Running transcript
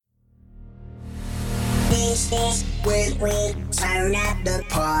Business with we turn up the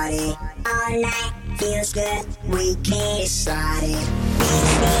party. All night feels good, we can't decide it.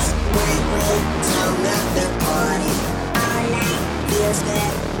 Business with we turn up the party. All night feels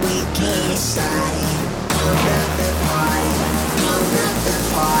good, we can't decide it. Turn up the party, turn up the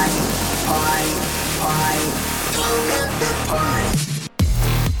party, party, party, turn up the party.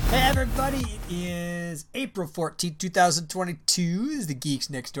 Hey everybody, it is April 14th, 2022. This is the Geeks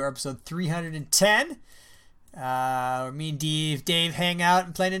Next Door, episode 310. Me and Dave hang out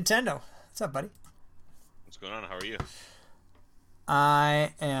and play Nintendo. What's up, buddy? What's going on? How are you?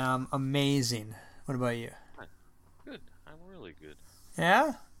 I am amazing. What about you? Good. I'm really good.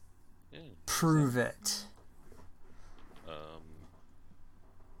 Yeah? Yeah. Prove it.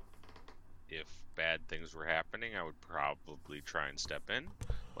 If bad things were happening, I would probably try and step in,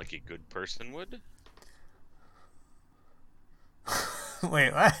 like a good person would.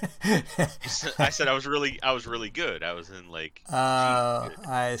 Wait, what? I said I was really good. I was in like.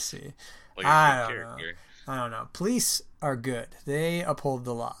 I see. Like I a good don't know. character. I don't know. Police are good. They uphold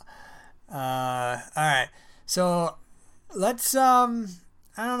the law. All right. So let's I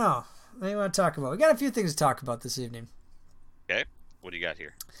don't know. What do you want to talk about? We got a few things to talk about this evening. Okay. What do you got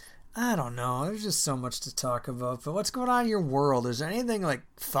here? I don't know. There's just so much to talk about. But what's going on in your world? Is there anything like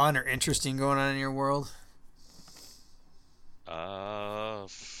fun or interesting going on in your world?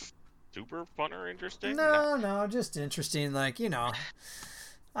 Super fun or interesting? No, just interesting. Like, you know,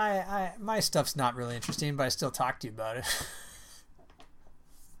 my stuff's not really interesting, but I still talk to you about it.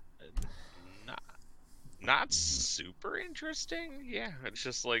 Not super interesting. Yeah, it's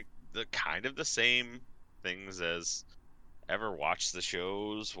just like the kind of the same things as ever. Watch the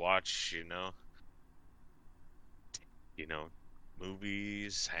shows, watch,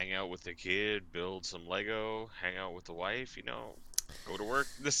 movies, hang out with the kid, build some Lego, hang out with the wife, go to work.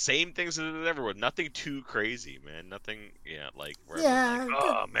 The same things as everyone. Nothing too crazy, man. Nothing, like, where Yeah, like,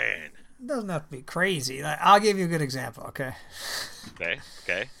 oh, man. It doesn't have to be crazy. Like, I'll give you a good example, okay?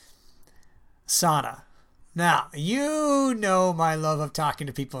 Okay. Sauna. Now, you know my love of talking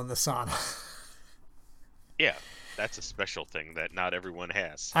to people in the sauna. Yeah, that's a special thing that not everyone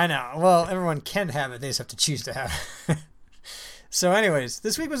has. I know. Well, everyone can have it. They just have to choose to have it. So anyways,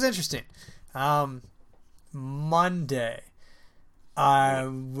 this week was interesting. Monday, I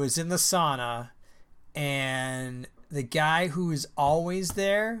was in the sauna, and the guy who is always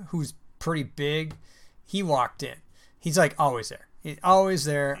there, who's pretty big, he walked in. He's like always there. He's always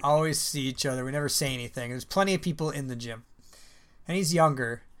there, always see each other. We never say anything. There's plenty of people in the gym. And he's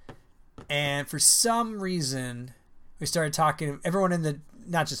younger. And for some reason, we started talking, everyone in the,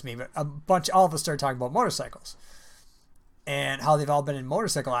 not just me, but all of us started talking about motorcycles. And how they've all been in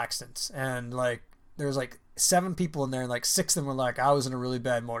motorcycle accidents. And like, there was like 7 people in there, and like 6 of them were like, I was in a really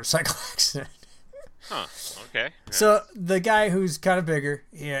bad motorcycle accident. Huh, okay. Yeah. So the guy who's kind of bigger,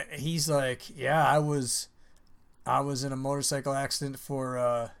 he's like, yeah, I was in a motorcycle accident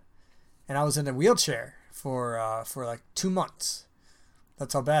and I was in a wheelchair for like 2 months.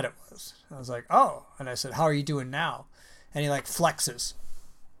 That's how bad it was. I was like, oh. And I said, how are you doing now? And he like flexes.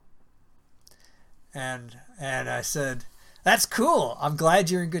 And I said, that's cool. I'm glad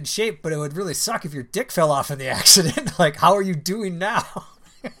you're in good shape, but it would really suck if your dick fell off in the accident. Like, how are you doing now?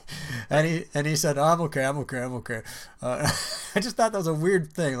 and he said, oh, I'm okay. I just thought that was a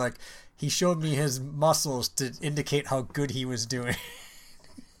weird thing. Like, he showed me his muscles to indicate how good he was doing.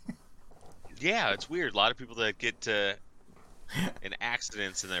 Yeah, it's weird. A lot of people that get in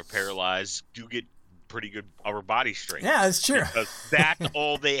accidents and they're paralyzed do get pretty good upper body strength. Yeah, it's true. Because that's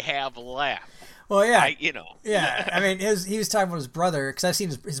all they have left. Well, yeah. Yeah, I mean, he was talking about his brother, because I've seen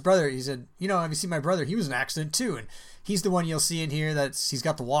his brother. He said, have you seen my brother? He was in an accident too, and he's the one you'll see in here he's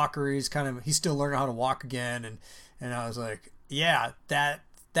got the walker. He's still learning how to walk again, and I was like, yeah,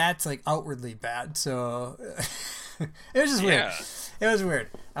 that's like outwardly bad. So it was just weird. Yeah. It was weird.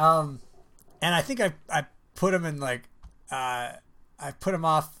 And I think I put him in like I put him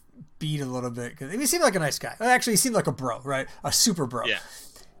off beat a little bit, because he seemed like a nice guy. Actually, he seemed like a bro, right? A super bro. Yeah.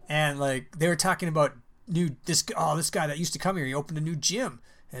 And like they were talking about this guy that used to come here. He opened a new gym,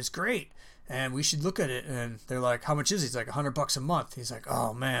 and it's great, and we should look at it. And they're like, how much is it? He's like $100 a month. He's like,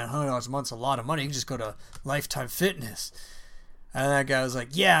 oh man, $100 a month's a lot of money. You can just go to Lifetime Fitness. And that guy was like,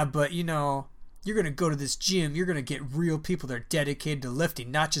 yeah, but you're gonna go to this gym. You're gonna get real people that are dedicated to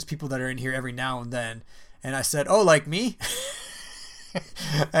lifting, not just people that are in here every now and then. And I said, oh, like me?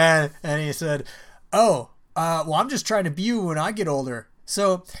 and he said, oh, well, I'm just trying to be you when I get older.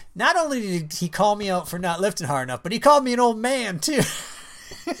 So not only did he call me out for not lifting hard enough, but he called me an old man too.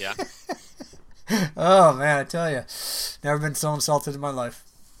 Yeah. Oh man, I tell you, never been so insulted in my life.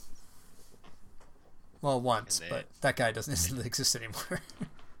 Well, once, then, but that guy doesn't exist anymore.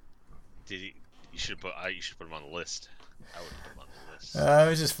 did he? You should put him on the list. I would put him on the list. It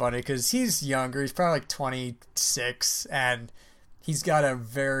was just funny because he's younger. He's probably like 26, and he's got a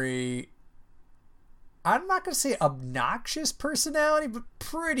very, I'm not going to say obnoxious personality, but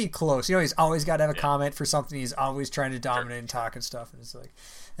pretty close. You know, he's always got to have a comment for something. He's always trying to dominate and talk and stuff. And it's like,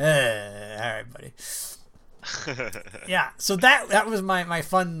 all right, buddy. Yeah, so that was my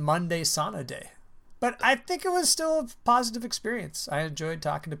fun Monday sauna day. But I think it was still a positive experience. I enjoyed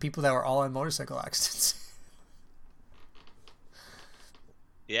talking to people that were all in motorcycle accidents.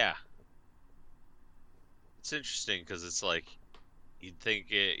 Yeah. It's interesting because it's like you'd think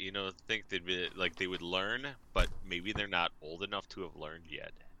think they'd be like they would learn, but maybe they're not old enough to have learned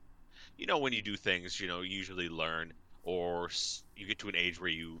yet. You know, when you do things, you usually learn, or you get to an age where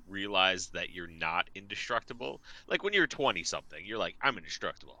you realize that you're not indestructible. Like when you're 20 something, you're like, I'm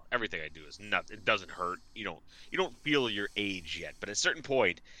indestructible. Everything I do is nothing. It doesn't hurt. You don't feel your age yet, but at a certain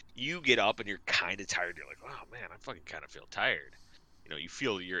point, you get up and you're kind of tired. You're like, oh man, I fucking kind of feel tired. You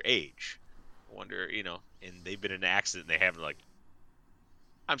feel your age. I wonder, and they've been in an accident and they haven't, like,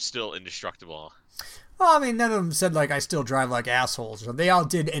 I'm still indestructible. Well, I mean, none of them said, like, I still drive like assholes. They all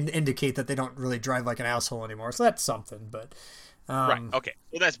did indicate that they don't really drive like an asshole anymore. So that's something, but... right, okay.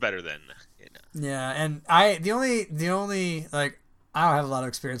 Well, that's better than, Yeah, and the only, like, I don't have a lot of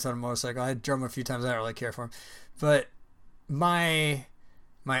experience on a motorcycle. I drove them a few times. I don't really care for them. But my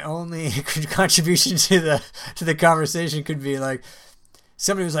only contribution to the conversation could be, like,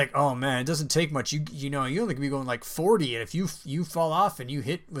 somebody was like, "Oh man, it doesn't take much. You only can be going like 40, and if you fall off and you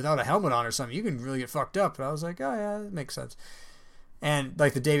hit without a helmet on or something, you can really get fucked up." And I was like, "Oh yeah, that makes sense." And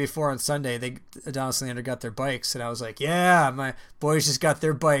like the day before on Sunday, Adonis and Leander got their bikes, and I was like, "Yeah, my boys just got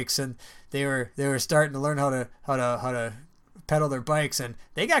their bikes, and they were starting to learn how to pedal their bikes, and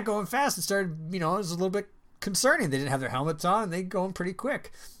they got going fast and started, it was a little bit concerning. They didn't have their helmets on, and they going pretty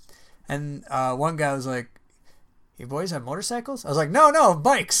quick." And one guy was like, "You boys have motorcycles?" I was like, no,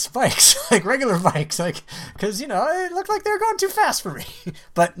 bikes, like regular bikes, like, because, it looked like they were going too fast for me.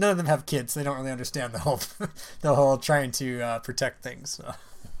 But none of them have kids. They don't really understand the whole trying to protect things. So.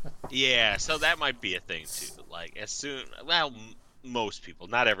 Yeah, so that might be a thing, too. Like, most people,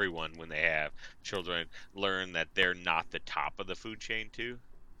 not everyone, when they have children, learn that they're not the top of the food chain, too.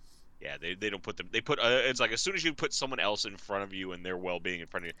 Yeah, they don't put them. They put. It's like as soon as you put someone else in front of you and their well-being in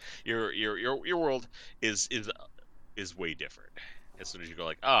front of you, your world is way different. As soon as you go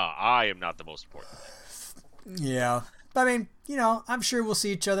like, I am not the most important. Yeah, but I mean, I'm sure we'll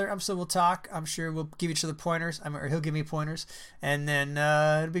see each other. I'm sure we'll talk. I'm sure we'll give each other pointers. Or he'll give me pointers, and then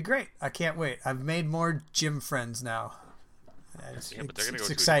it'll be great. I can't wait. I've made more gym friends now. But they're gonna go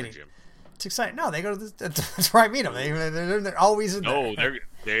to exciting. A gym. It's exciting. No, they go to that's where I meet them. They're always in there. No,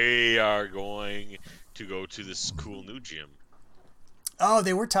 they are going to go to this cool new gym. Oh,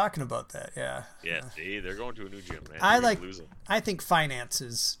 they were talking about that. Yeah. Yeah, they're going to a new gym, man. I think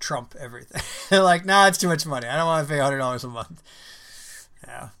finances trump everything. They're like, nah, it's too much money. I don't want to pay $100 a month.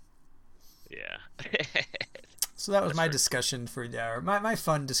 Yeah. Yeah. So that was my discussion for the hour. My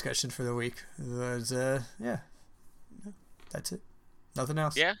fun discussion for the week was that's it. Nothing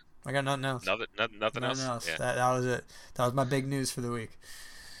else. Yeah. I got nothing else. Nothing else. Yeah. That was it. That was my big news for the week.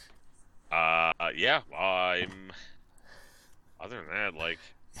 Yeah. Other than that, like,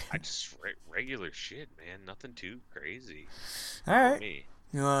 I just regular shit, man. Nothing too crazy. All right. Me.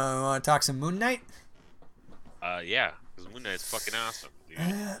 You want to talk some Moon Knight? Yeah, because Moon Knight's fucking awesome, dude.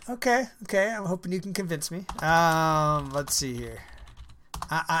 Okay. I'm hoping you can convince me. Let's see here.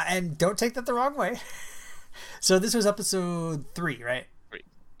 And don't take that the wrong way. So this was episode 3, right?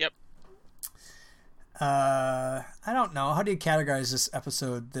 Yep. I don't know. How do you categorize this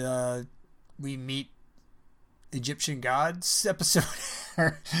episode? We meet Egyptian gods episode?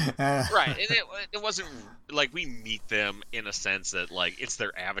 Right. And it wasn't like we meet them in a sense that, like, it's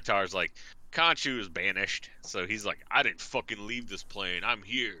their avatars. Like, Khonshu is banished, so he's like, I didn't fucking leave this plane. I'm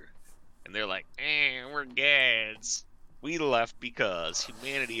here. And they're like, we're gods. We left because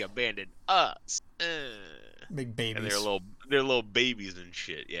humanity abandoned us. Big babies. And they're little babies and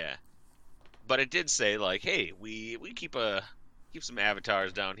shit, yeah. But it did say, like, hey, we keep some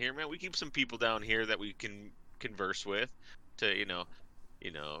avatars down here, man. We keep some people down here that we can converse with to,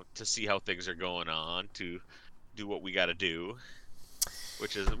 to see how things are going on, to do what we got to do,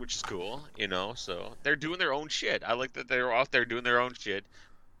 which is cool, So they're doing their own shit. I like that they're out there doing their own shit.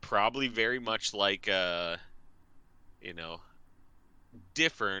 Probably very much like,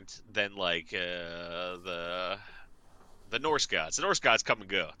 different than like the Norse gods. The Norse gods come and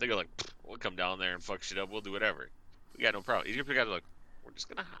go. They go like, we'll come down there and fuck shit up. We'll do whatever. We got no problem. Egyptian guys are like, we're just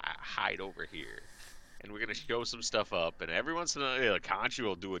gonna hide over here and we're gonna show some stuff up. And every once in a while, like, Khonshu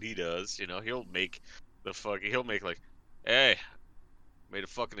will do what he does. You know, he'll make like, hey, made a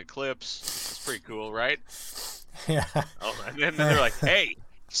fucking eclipse. That's pretty cool, right? Yeah. Oh, and then they're like, hey,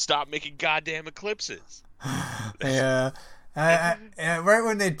 stop making goddamn eclipses. Yeah. Right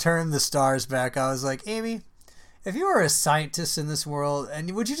when they turned the stars back, I was like, Amy, if you were a scientist in this world,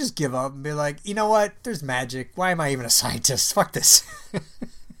 and would you just give up and be like, you know what? There's magic. Why am I even a scientist? Fuck this.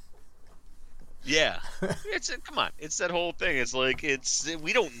 Yeah, come on. It's that whole thing. It's like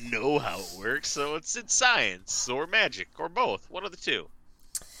we don't know how it works, so it's science or magic or both. One of the two.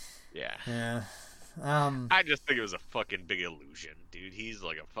 Yeah. Yeah. I just think it was a fucking big illusion, dude. He's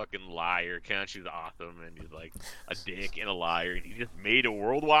like a fucking liar. Khonshu's awesome, and he's like a dick and a liar, and he just made a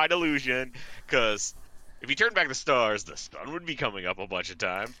worldwide illusion. Because if he turned back the stars, the sun would be coming up a bunch of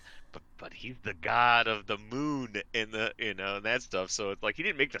times. But he's the god of the moon and the and that stuff. So it's like he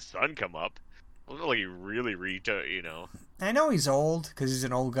didn't make the sun come up. It wasn't like he really I know he's old because he's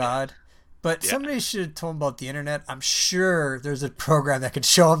an old god, but somebody should have told him about the internet. I'm sure there's a program that could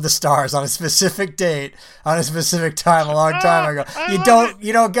show him the stars on a specific date, on a specific time, a long time ago.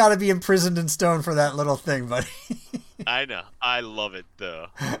 You don't got to be imprisoned in stone for that little thing, buddy. I know. I love it though.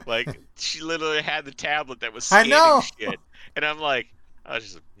 Like she literally had the tablet that was I scanning know. shit, and I was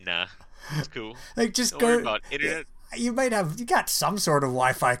just nah, it's cool. Like just Don't go. worry about internet. You got some sort of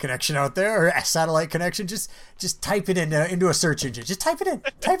Wi-Fi connection out there or a satellite connection. Just type it into a search engine. Just type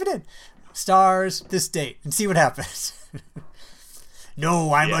it in. Stars, this date, and see what happens.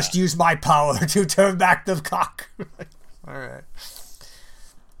 No, I must use my power to turn back the clock. All right.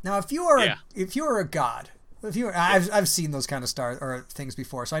 Now, if you are a god, I've seen those kind of stars or things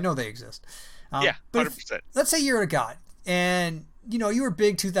before, so I know they exist. 100%. Let's say you're a god, and you were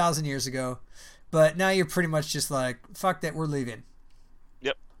big 2,000 years ago. But now you're pretty much just like, fuck that, we're leaving.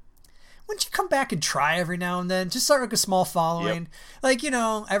 Yep. Wouldn't you come back and try every now and then? Just start like a small following. Yep. Like, you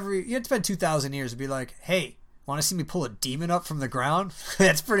had to spend 2,000 years to be like, hey, want to see me pull a demon up from the ground?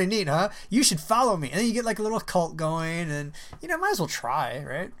 That's pretty neat, huh? You should follow me. And then you get like a little cult going and, might as well try,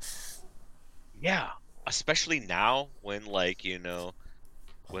 right? Yeah. Especially now when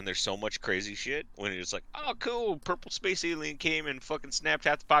when there's so much crazy shit, when it's like, oh, cool, purple space alien came and fucking snapped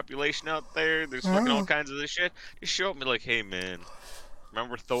half the population out there. There's fucking all kinds of this shit. Just show up and be like, hey, man,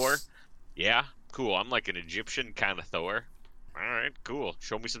 remember Thor? Yeah, cool. I'm like an Egyptian kind of Thor. All right, cool.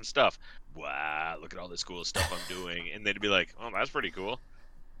 Show me some stuff. Wow, look at all this cool stuff I'm doing. And they'd be like, oh, that's pretty cool.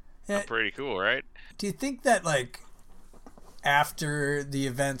 That's pretty cool, right? Do you think that, like, after the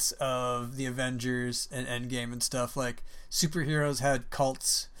events of the Avengers and Endgame and stuff, like, superheroes had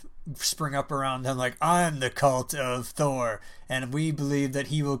cults spring up around them, like, I'm the cult of Thor, and we believe that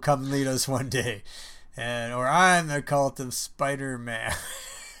he will come lead us one day, or I'm the cult of Spider-Man.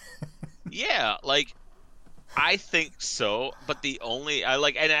 Yeah, like, I think so, but and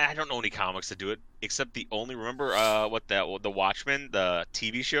I don't know any comics that do it, except remember the Watchmen, the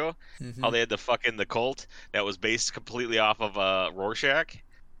TV show, how they had the cult that was based completely off of Rorschach,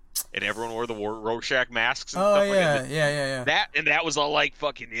 and everyone wore the Rorschach masks and stuff like that. Yeah. That was all like,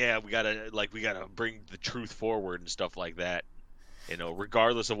 fucking yeah, we gotta bring the truth forward and stuff like that,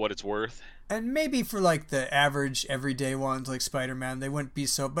 regardless of what it's worth. And maybe for like the average everyday ones like Spider-Man, they wouldn't be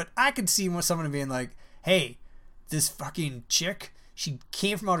so, but I could see someone being like, hey, this fucking chick, she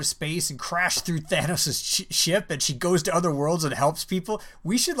came from outer space and crashed through Thanos' ship, and she goes to other worlds and helps people.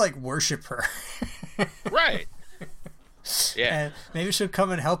 We should, like, worship her. Right. Yeah. And maybe she'll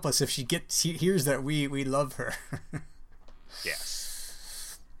come and help us if she hears that we love her.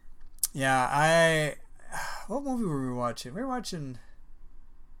 Yes. Yeah, what movie were we watching? We were watching...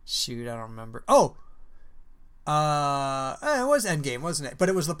 Shoot, I don't remember. Oh! It was Endgame, wasn't it? But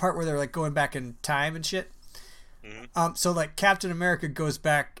it was the part where they're, like, going back in time and shit. Mm-hmm. So like Captain America goes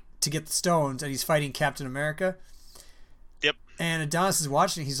back to get the stones and he's fighting Captain America. Yep. And Adonis is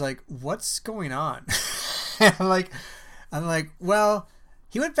watching. He's like, "What's going on?" I'm like, well,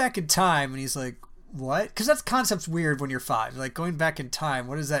 he went back in time, and he's like, "What?" Because that concept's weird when you're 5. Like going back in time,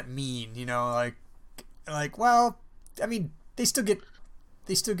 what does that mean? Like, well, I mean, they still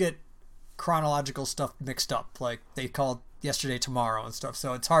get chronological stuff mixed up. Like they called yesterday tomorrow and stuff.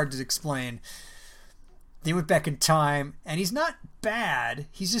 So it's hard to explain. They went back in time, and he's not bad.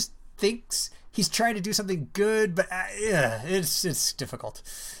 He just thinks he's trying to do something good, but it's difficult.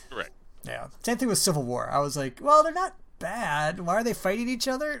 Right. Yeah. Same thing with Civil War. I was like, well, they're not bad. Why are they fighting each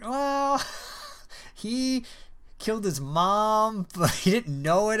other? Well, he killed his mom, but he didn't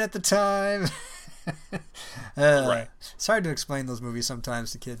know it at the time. Right. It's hard to explain those movies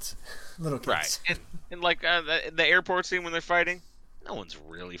sometimes to kids, little kids. Right. And like the airport scene when they're fighting. no one's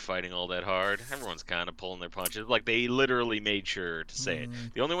really fighting all that hard. Everyone's kind of pulling their punches. Like, they literally made sure to say it.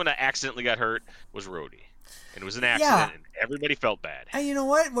 The only one that accidentally got hurt was Rhodey. And it was an accident, and everybody felt bad. And you know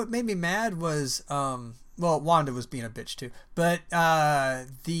what? What made me mad was, well, Wanda was being a bitch too. But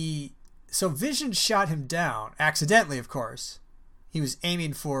so Vision shot him down accidentally, of course. He was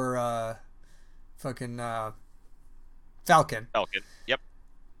aiming for fucking Falcon. Falcon, yep.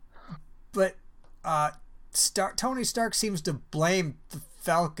 But Tony Stark seems to blame the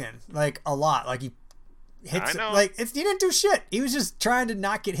Falcon like a lot. Like he hits like he didn't do shit. He was just trying to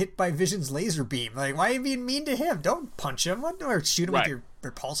not get hit by Vision's laser beam. Like, why are you being mean to him? Don't punch him or shoot him with your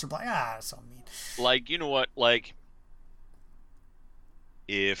repulsor blast. That's so mean. Like, you know what? Like,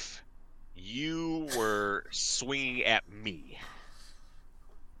 if you were swinging at me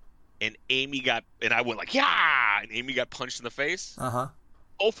and I went like, yeah, and Amy got punched in the face.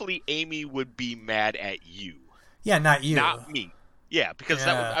 Hopefully Amy would be mad at you. Yeah, not you. Not me. Yeah, because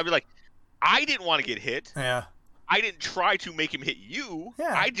I'd be like, I didn't want to get hit. Yeah. I didn't try to make him hit you.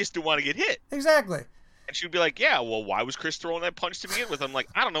 Yeah. I just didn't want to get hit. Exactly. And she'd be like, yeah, well, why was Chris throwing that punch to begin with? I'm like,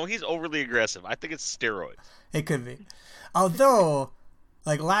 I don't know. He's overly aggressive. I think it's steroids. It could be. Although,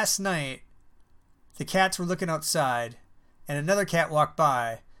 like last night, the cats were looking outside, and another cat walked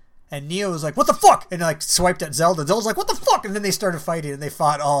by, and Neo was like, what the fuck? And like swiped at Zelda. Zelda's like, what the fuck? And then they started fighting, and they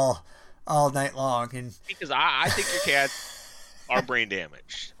fought all night long. And because I think your cats are brain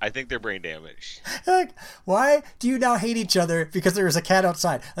damaged. I think they're brain damaged. Like, why do you now hate each other because there was a cat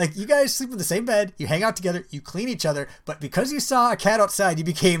outside? Like, you guys sleep in the same bed, you hang out together, you clean each other, but because you saw a cat outside, you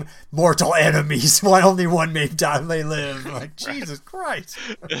became mortal enemies. Why only one may live? Like, Jesus Christ.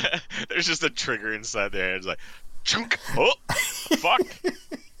 There's just a trigger inside their heads, like, chunk. Oh, fuck.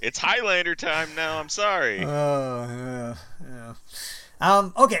 It's Highlander time now. I'm sorry. Oh, yeah.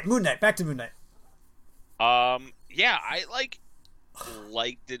 Okay, Moon Knight. Back to Moon Knight. Yeah, I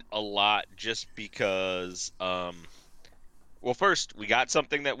liked it a lot just because, well, first, we got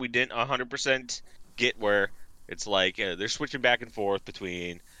something that we didn't 100% get, where it's like they're switching back and forth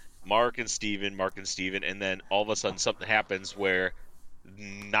between Mark and Steven, and then all of a sudden something happens where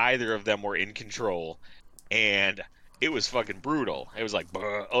neither of them were in control, and it was fucking brutal. It was like,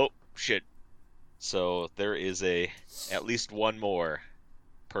 oh, shit. So there is at least one more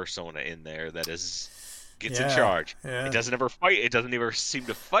persona in there that gets in charge. Yeah. It doesn't ever fight. It doesn't ever seem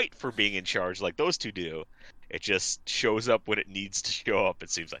to fight for being in charge like those two do. It just shows up when it needs to show up, it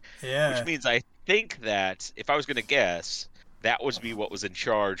seems like. Yeah. Which means I think that, if I was going to guess, that was what was in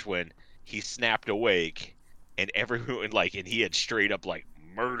charge when he snapped awake and everyone, and he had straight up,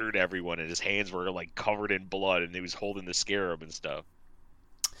 murdered everyone, and his hands were, covered in blood, and he was holding the scarab and stuff.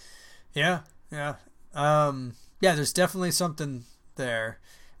 Yeah. There's definitely something there,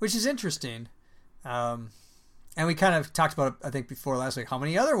 which is interesting. And we kind of talked about it, I think, before last week. How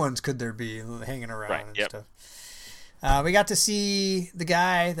many other ones could there be hanging around and stuff? We got to see the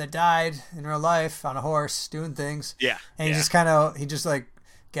guy that died in real life on a horse doing things. Yeah. And he just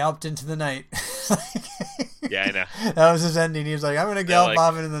galloped into the night. Yeah, I know. That was his ending. He was like, I'm going to gallop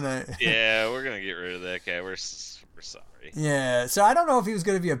off into the night. Yeah, we're going to get rid of that guy. We're sorry. Yeah, so I don't know if he was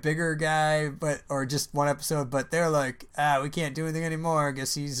going to be a bigger guy, or just one episode, but they're like, we can't do anything anymore. I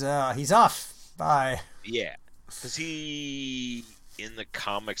guess he's off. Bye. Yeah, because in the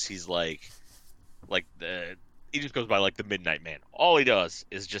comics, he's he just goes by the Midnight Man. All he does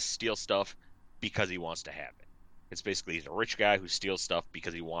is just steal stuff because he wants to have it. It's basically, he's a rich guy who steals stuff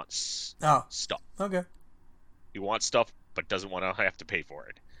because he wants stuff. Okay. He wants stuff, but doesn't want to have to pay for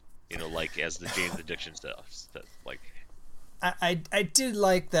it. As the Jane's Addiction stuff. I did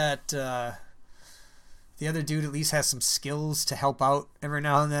like that the other dude at least has some skills to help out every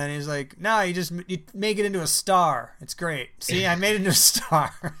now and then. He's like, no, you make it into a star. It's great. See, I made it into a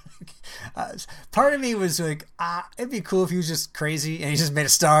star. Part of me was like, it'd be cool if he was just crazy and he just made a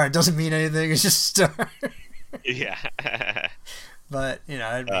star. It doesn't mean anything. It's just a star. Yeah. But,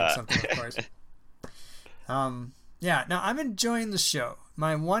 it means something, of course. Yeah, now I'm enjoying the show.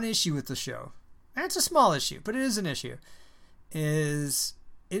 My one issue with the show, and it's a small issue, but it is an issue, is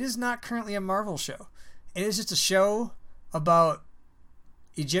it is not currently a Marvel show. It is just a show about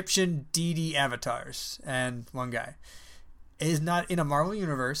Egyptian deity avatars and one guy. It is not in a Marvel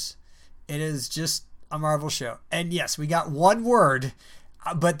universe. It is just a Marvel show. And yes, we got one word,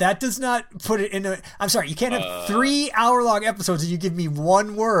 but that does not put it in a... I'm sorry, you can't have 3 hour-long episodes and you give me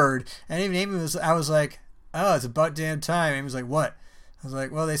one word. And even Amy I was like, oh, it's about damn time. Amy was like, what? I was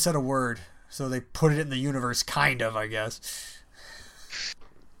like, well, they said a word, so they put it in the universe, kind of, I guess.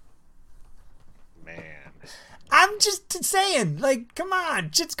 Man. I'm just saying, come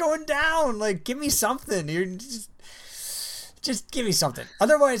on, shit's going down. Give me something. Just give me something.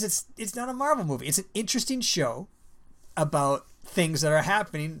 Otherwise, it's not a Marvel movie. It's an interesting show about things that are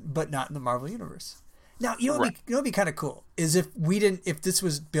happening, but not in the Marvel universe. Now, you know what'd be kind of cool is if this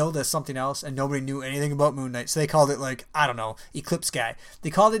was billed as something else and nobody knew anything about Moon Knight, so they called it like, I don't know, Eclipse Guy.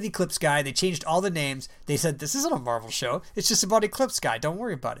 They called it Eclipse Guy. They changed all the names. They said, this isn't a Marvel show. It's just about Eclipse Guy. Don't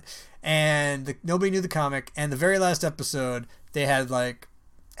worry about it. And nobody knew the comic. And the very last episode, they had like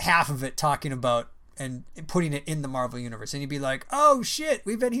half of it talking about and putting it in the Marvel universe. And you'd be like, oh shit,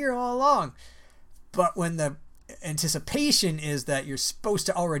 we've been here all along. But when the anticipation is that you're supposed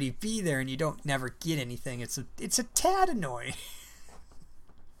to already be there and you don't never get anything, it's a tad annoying.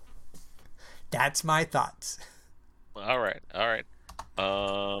 That's my thoughts. All right.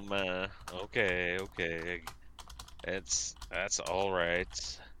 Okay. That's all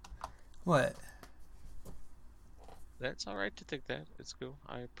right. What? That's all right to think that. It's cool.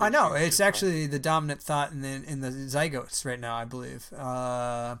 I know it's actually the dominant thought in the zygotes right now, I believe.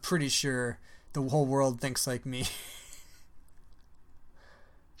 Pretty sure the whole world thinks like me.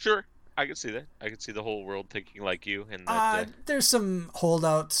 Sure, I can see that. I can see the whole world thinking like you. And that, there's some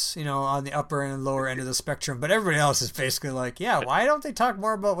holdouts, on the upper and lower end of the spectrum, but everybody else is basically like, yeah, why don't they talk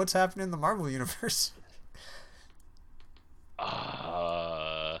more about what's happening in the Marvel universe?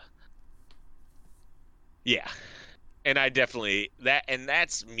 Yeah. And I definitely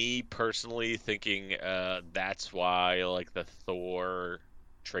that's me personally thinking that's why like the Thor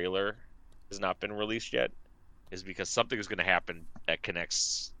trailer has not been released yet, is because something is going to happen that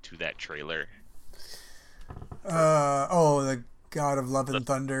connects to that trailer. The God of Love and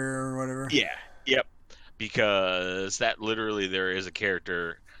Thunder or whatever. Yeah. Yep. Because that literally there is a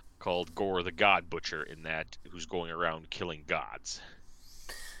character called Gore the God Butcher in that who's going around killing gods.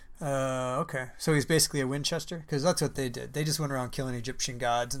 Okay. So he's basically a Winchester? Because that's what they did. They just went around killing Egyptian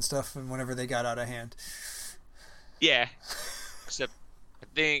gods and stuff and whenever they got out of hand. Yeah. Except I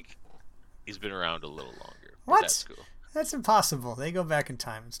think he's been around a little longer. What? That's cool. That's impossible. They go back in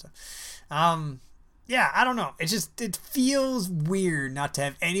time and stuff. Yeah, I don't know. It feels weird not to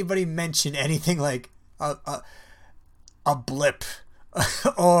have anybody mention anything like a blip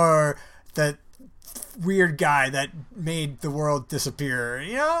or that weird guy that made the world disappear,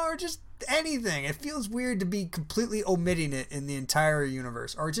 or just anything. It feels weird to be completely omitting it in the entire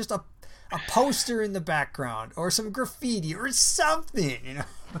universe, or just a poster in the background, or some graffiti, or something,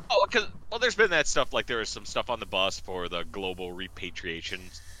 Oh, because there's been that stuff. Like there was some stuff on the bus for the global repatriation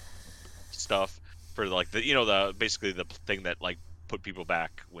stuff for like the basically the thing that like put people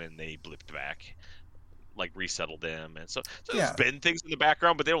back when they blipped back, like resettled them, and so there's been things in the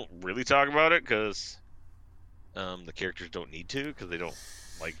background, but they don't really talk about it because the characters don't need to, because they don't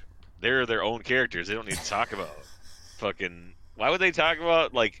like they're their own characters. They don't need to talk about fucking. Why would they talk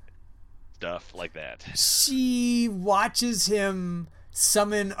about like stuff like that? She watches him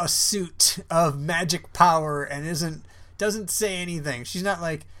summon a suit of magic power and doesn't say anything. She's not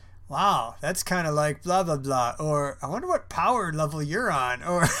like, wow, that's kind of like blah blah blah, or I wonder what power level you're on,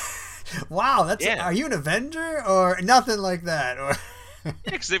 or wow, are you an Avenger, or nothing like that, or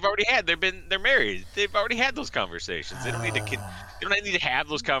yeah, because they're married. They've already had those conversations. They don't need to have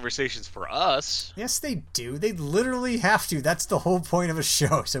those conversations for us. Yes, they do. They literally have to. That's the whole point of a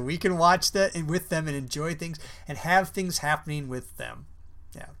show, so we can watch that and with them and enjoy things and have things happening with them.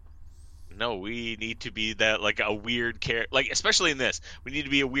 Yeah. No, we need to be that like a weird character, like especially in this, we need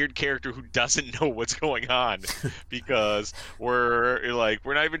to be a weird character who doesn't know what's going on, because we're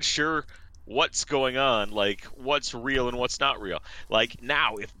not even sure what's going on, like what's real and what's not real. Like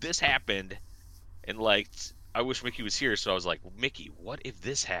now, if this happened, and like I wish Mickey was here, so I was like, Mickey, what if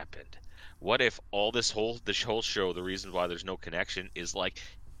this happened? What if all this whole show, the reason why there's no connection is like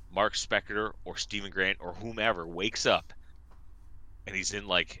Mark Spector or Stephen Grant or whomever wakes up and he's in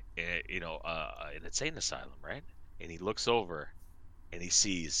like an insane asylum, right? And he looks over and he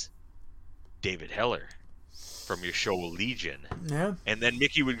sees David Heller from your show Legion. Yeah. And then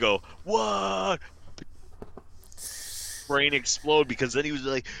Mickey would go, "What?" Brain explode, because then he was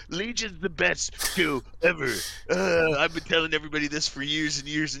like, "Legion's the best show ever. I've been telling everybody this for years and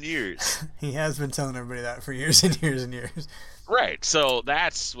years and years." He has been telling everybody that for years and years and years. Right. So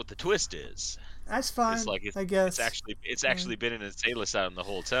that's what the twist is. That's fine. I guess it's actually been in an insane asylum the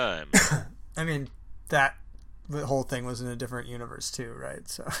whole time. I mean, the whole thing was in a different universe too, right?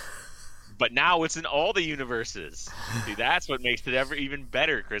 So. But now it's in all the universes. See, that's what makes it even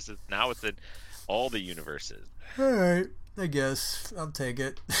better, Chris. Now it's in all the universes. All right, I guess I'll take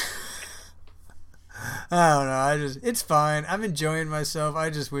it. I don't know. It's fine. I'm enjoying myself.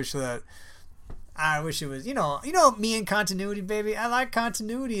 I just wish it was, me and continuity, baby. I like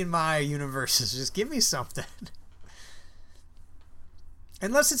continuity in my universes. Just give me something.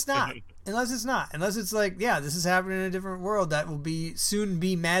 Unless it's not. Unless it's not. Unless it's like, yeah, this is happening in a different world that will be soon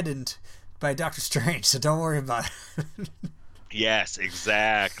be maddened by Doctor Strange. So don't worry about it. Yes,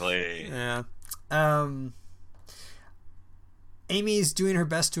 exactly. Yeah. Amy's doing her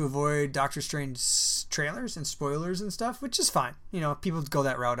best to avoid Doctor Strange's trailers and spoilers and stuff, which is fine. You know, people go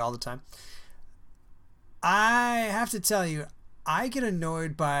that route all the time. I have to tell you, I get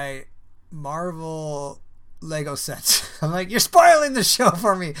annoyed by Marvel Lego sets. I'm like, you're spoiling the show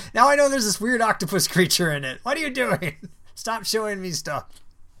for me. Now I know there's this weird octopus creature in it. What are you doing? Stop showing me stuff.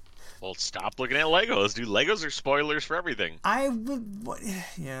 Well, stop looking at Legos, dude. Legos are spoilers for everything. I would... What,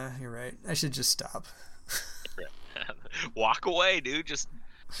 yeah, you're right. I should just stop. Walk away, dude. Just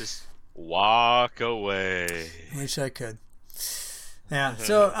walk away. Wish I could. Yeah.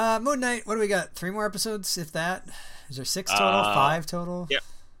 So, Moon Knight, what do we got? 3 more episodes, if that? Is there 6 total? 5 total? Yep.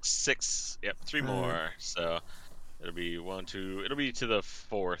 6. Yep. 3 more. So, it'll be 1, 2. It'll be to the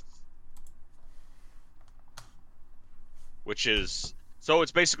 4th. Which is... So,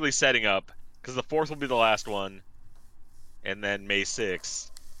 it's basically setting up, because the 4th will be the last one, and then May 6th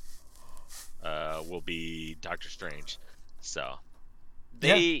will be Doctor Strange. So,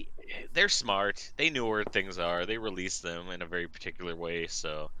 they're smart. They knew where things are. They released them in a very particular way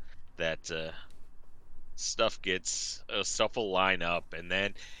so that stuff will line up, and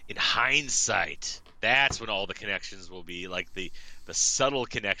then in hindsight, that's when all the connections will be, like the subtle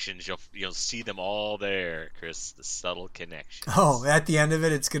connections. You'll see them all there, Chris. The subtle connections. Oh, at the end of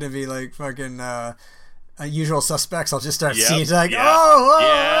it, it's gonna be like fucking Usual Suspects. I'll just start seeing like,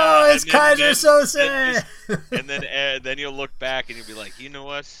 it's Kaiser Sose. And then you'll look back and you'll be like, you know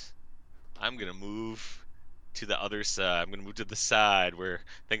what? I'm gonna move to the other side. I'm gonna move to the side where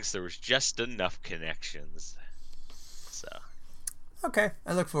there was just enough connections. So. Okay,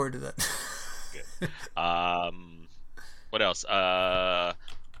 I look forward to that. Good. What else?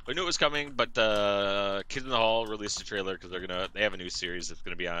 We knew it was coming, but Kids in the Hall released a trailer because they have a new series that's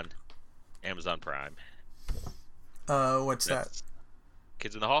gonna be on Amazon Prime. What's that?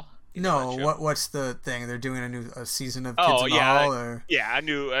 Kids in the Hall? No, what's the thing? They're doing a season of Kids in the Hall? Or? Yeah, I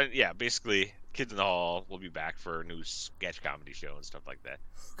knew. Basically, Kids in the Hall will be back for a new sketch comedy show and stuff like that.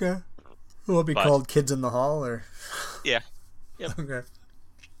 Okay. Will it be called Kids in the Hall? Or? Yeah. Yep. Okay.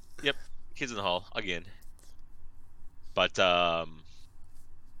 Yep. Kids in the Hall again. But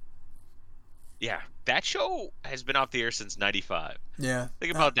yeah, that show has been off the air since '95. Yeah.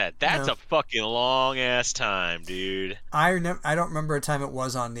 Think about that. That's a fucking long ass time, dude. I don't remember a time it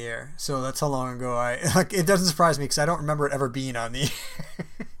was on the air, so that's how long ago it doesn't surprise me because I don't remember it ever being on the air.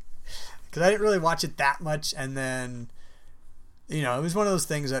 Because I didn't really watch it that much, and then, it was one of those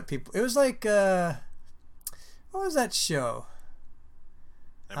things that people. It was like, what was that show?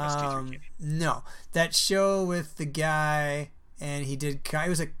 No, that show with the guy, and it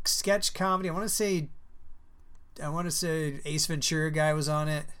was a sketch comedy. I want to say Ace Ventura guy was on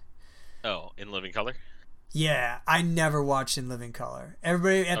it. Oh, In Living Color? Yeah, I never watched In Living Color.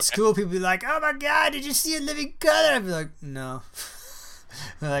 Everybody at school, people be like, "Oh my God, did you see In Living Color?" I'd be like, "No."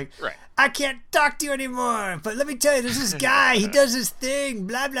 They're like, right. "I can't talk to you anymore, but let me tell you, there's this guy, he does this thing,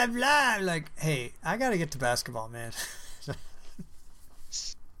 blah, blah, blah." I'm like, hey, I got to get to basketball, man.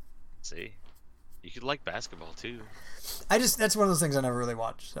 See? You could like basketball, too. That's one of those things I never really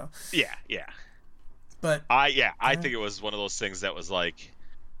watched, so. Yeah. But I think it was one of those things that was like,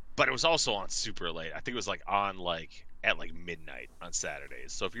 but it was also on super late. I think it was like on at midnight on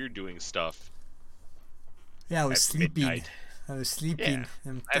Saturdays. So if you're doing stuff, yeah, I was sleeping. Midnight, Yeah,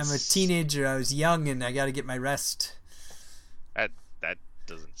 I'm a teenager. I was young, and I got to get my rest. That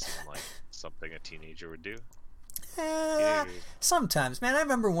doesn't seem like something a teenager would do. Sometimes, man. I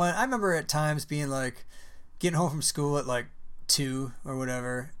remember at times being like, getting home from school at like 2 or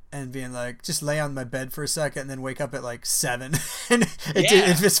whatever, and being like, just lay on my bed for a second and then wake up at like 7. And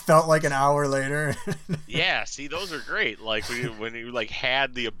it just felt like an hour later. Yeah, see, those are great. Like when you like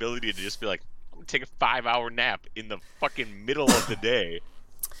had the ability to just be like, I'm gonna take a 5-hour nap in the fucking middle of the day.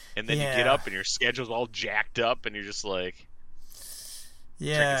 And then you get up and your schedule's all jacked up and you're just like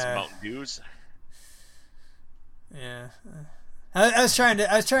drinking some Mountain Dews. Yeah. I was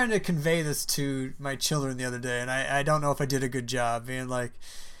trying to convey this to my children the other day, and I don't know if I did a good job being like,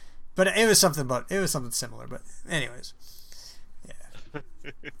 but it was something similar. But anyways, yeah.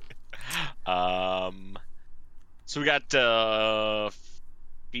 So we got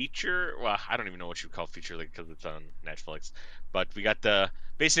feature. Well, I don't even know what you would call feature because it's on Netflix. But we got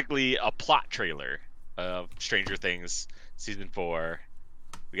basically a plot trailer of Stranger Things season 4.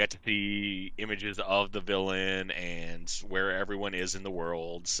 We got to see images of the villain and where everyone is in the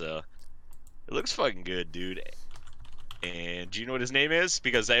world, so it looks fucking good, dude. And do you know what his name is?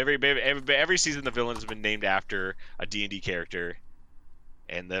 Because every season the villain has been named after a D&D character,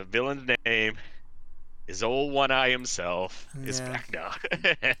 and the villain's name is old One Eye himself. Is Vecna.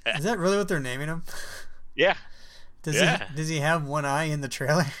 Is that really what they're naming him? Yeah. Does he have one eye in the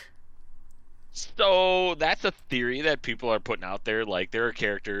trailer? So that's a theory that people are putting out there. Like there's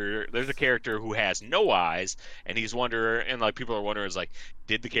a character who has no eyes, and people are wondering, is like,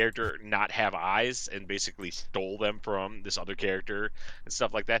 did the character not have eyes and basically stole them from this other character and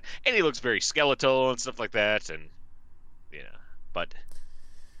stuff like that? And he looks very skeletal and stuff like that, and but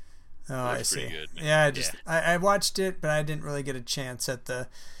I see. good, yeah, I watched it, but I didn't really get a chance at to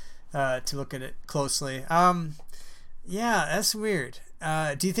look at it closely. Yeah, that's weird.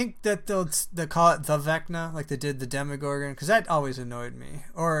 Do you think that they'll call it the Vecna like they did the Demogorgon? Because that always annoyed me.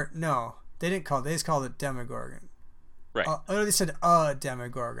 Or no, they didn't call it. They just called it Demogorgon. Right. They said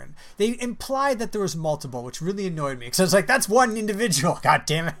Demogorgon. They implied that there was multiple, which really annoyed me. Because I was like, that's one individual. God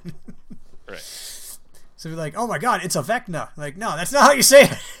damn it. Right. So we're like, oh my god, it's a Vecna. Like, no, that's not how you say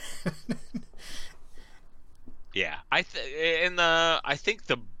it. Yeah, I think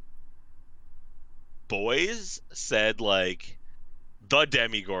the boys said like the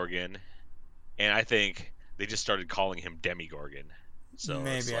Demigorgon, and I think they just started calling him Demigorgon. So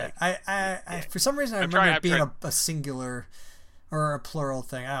maybe like, I for some reason I remember it being a singular or a plural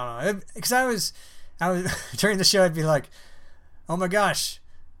thing. I don't know, because I was during the show I'd be like, oh my gosh,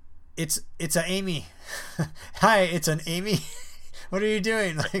 it's a Amy. Hi, it's an Amy. What are you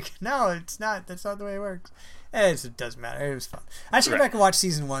doing? Like, no, it's not. That's not the way it works. It doesn't matter. It was fun. I should go back and watch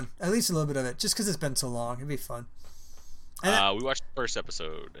season 1, at least a little bit of it, just because it's been so long. It'd be fun. We watched the first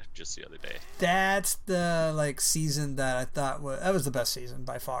episode just the other day. That's the season that I thought was the best season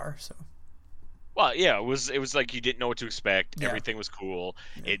by far. So. Well, yeah, it was like you didn't know what to expect. Yeah. Everything was cool.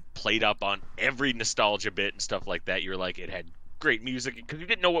 Yeah. It played up on every nostalgia bit and stuff like that. You were like, it had great music because you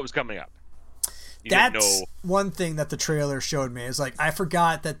didn't know what was coming up. That's one thing that the trailer showed me. Is like, I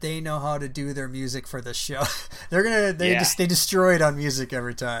forgot that they know how to do their music for this show. They destroy it on music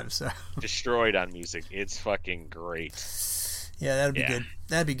every time. So destroyed on music. It's fucking great. Yeah, that'd be good.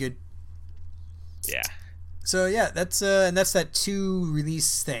 That'd be good. Yeah. So yeah, that's that 2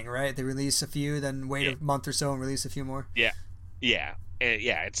 release thing, right? They release a few, then wait a month or so and release a few more. Yeah.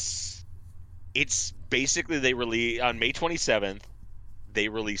 It's basically they release on May 27th. They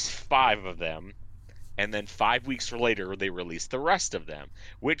release 5 of them. And then 5 weeks later, they release the rest of them.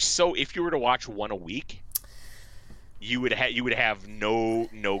 So if you were to watch one a week, you would have no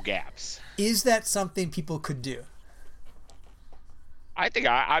gaps. Is that something people could do? I think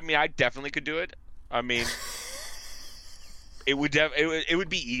I definitely could do it. I mean, it would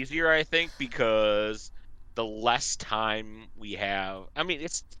be easier, I think, because the less time we have. I mean,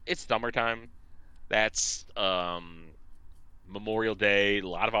 it's summertime. That's Memorial Day, a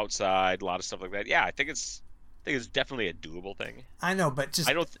lot of outside, a lot of stuff like that. Yeah, I think it's definitely a doable thing. I know, but just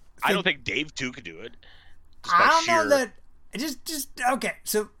I don't think Dave too could do it. I don't know that. Just okay.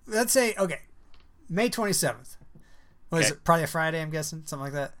 So let's say May 27th. What is it? Probably a Friday, I'm guessing, something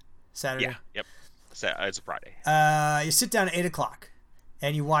like that. Saturday. Yeah. Yep. It's a Friday. You sit down at 8:00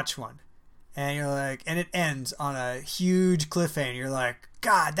 and you watch one, and you're like, and it ends on a huge cliffhanger. You're like,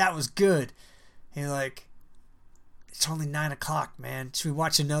 God, that was good. And you're like, it's only 9:00, man. Should we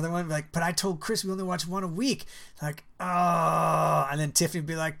watch another one? Like, but I told Chris we only watch one a week. Like, oh, and then Tiffany would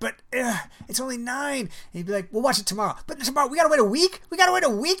be like, but it's only 9. And he'd be like, we'll watch it tomorrow. But tomorrow we gotta wait a week. We gotta wait a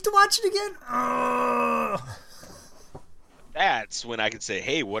week to watch it again. Oh. That's when I could say,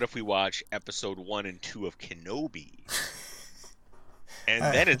 hey, what if we watch episode 1 and 2 of Kenobi? And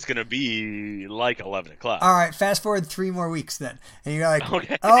then it's going to be like 11 o'clock. All right, fast forward 3 more weeks then. And you're like,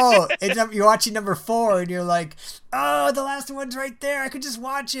 okay. Oh, you're watching number 4, and you're like, oh, the last one's right there. I could just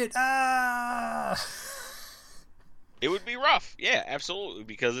watch it. It would be rough. Yeah, absolutely.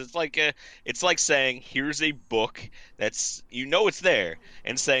 Because it's like saying, here's a book that's, it's there,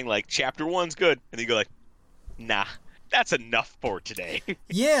 and saying, like, chapter 1's good. And you go like, nah. That's enough for today.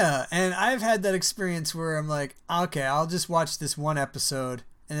 Yeah, and I've had that experience where I'm like, okay, I'll just watch this one episode,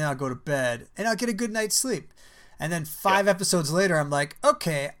 and then I'll go to bed, and I'll get a good night's sleep. And then 5 episodes later, I'm like,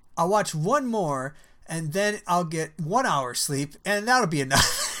 okay, I'll watch one more, and then I'll get 1 hour sleep, and that'll be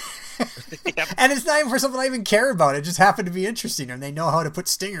enough. Yep. And it's not even for something I even care about. It just happened to be interesting, and they know how to put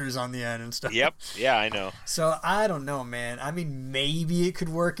stingers on the end and stuff. Yep. Yeah, I know. So I don't know, man. I mean, maybe it could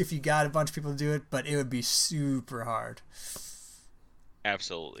work if you got a bunch of people to do it, but it would be super hard.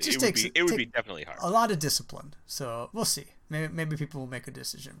 Absolutely. It would be definitely hard. A lot of discipline. So we'll see. Maybe people will make a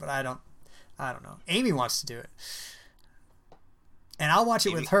decision, but I don't know. Amy wants to do it, and I'll watch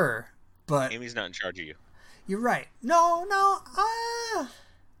it with her. But Amy's not in charge of you. You're right. No, I'm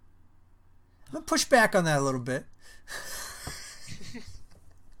gonna push back on that a little bit.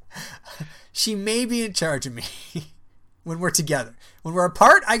 She may be in charge of me when we're together. When we're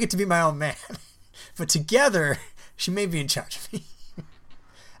apart, I get to be my own man. But together, she may be in charge of me.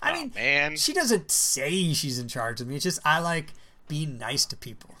 I mean, man. She doesn't say she's in charge of me. It's just I like being nice to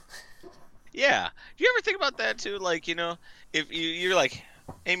people. Yeah. Do you ever think about that too? Like, if you're like,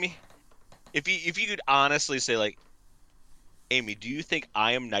 Amy, if you could honestly say, like, Amy, do you think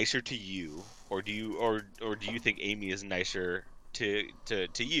I am nicer to you, or do you think Amy is nicer to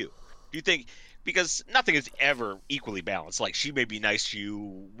you? Do you think, because nothing is ever equally balanced. Like, she may be nice to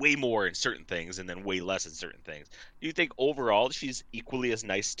you way more in certain things and then way less in certain things. Do you think overall she's equally as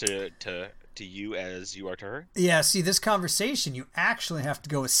nice to you as you are to her? Yeah, see, this conversation, you actually have to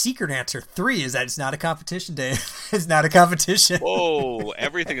go with secret answer 3 is that it's not a competition, Dave. It's not a competition. Whoa,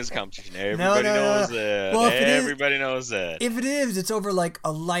 everything is competition. Everybody knows that. Well, everybody knows that. If it is, it's over like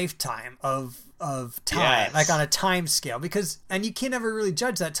a lifetime of time, yes. like on a time scale, and you can't ever really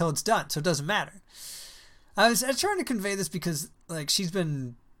judge that till it's done, so it doesn't matter. I was trying to convey this because, like, she's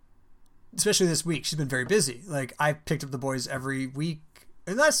been, especially this week, she's been very busy. Like, I picked up the boys every week,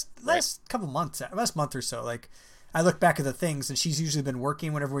 last couple months, last month or so. Like, I look back at the things, and she's usually been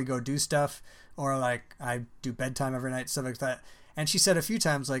working whenever we go do stuff, or like I do bedtime every night, stuff like that. And she said a few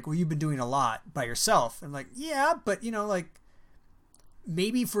times, like, well, you've been doing a lot by yourself. And like, yeah, but like,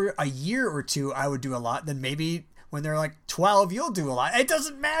 maybe for a year or two I would do a lot, then maybe when they're like 12 you'll do a lot. It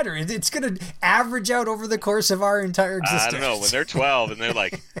doesn't matter. It's going to average out over the course of our entire existence. I don't know, when they're 12 and they're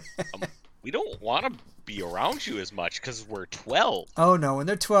like, we don't want to be around you as much because we're 12. Oh no, when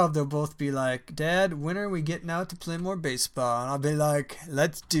they're 12 they'll both be like, Dad, when are we getting out to play more baseball? And I'll be like,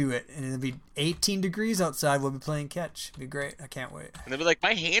 let's do it. And it'll be 18 degrees outside, we'll be playing catch. It'll be great. I can't wait. And they'll be like,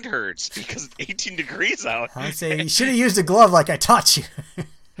 my hand hurts because it's 18 degrees out. I say, you should have used a glove like I taught you.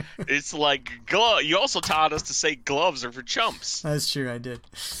 It's like, you also taught us to say gloves are for chumps. That's true, I did.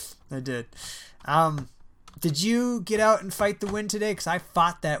 Did you get out and fight the wind today? Because I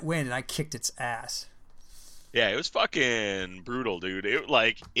fought that wind and I kicked its ass. Yeah, it was fucking brutal, dude. And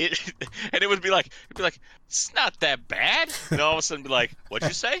it would be like, it's not that bad. And all of a sudden be like, what'd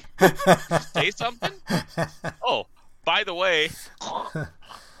you say? Say something? Oh, by the way.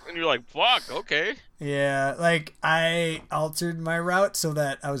 And you're like, fuck, okay. Yeah, like I altered my route so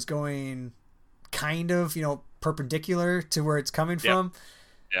that I was going kind of, perpendicular to where it's coming from.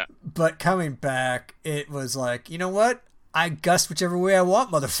 Yeah. But coming back, it was like, you know what? I gust whichever way I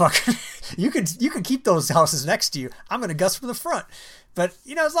want, motherfucker. You can keep those houses next to you. I'm gonna gust from the front. But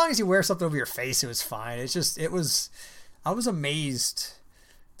as long as you wear something over your face, it was fine. I was amazed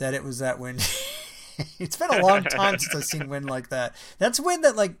that it was that windy. It's been a long time since I've seen wind like that. That's wind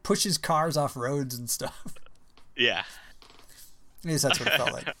that like pushes cars off roads and stuff. Yeah. At least that's what it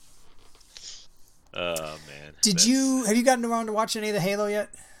felt like. Oh man. Have you gotten around to watching any of the Halo yet?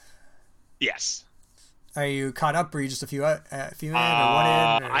 Yes. Are you caught up, or are you just a few in or one in?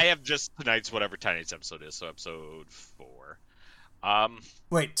 Or... I have just tonight's episode is, so episode 4.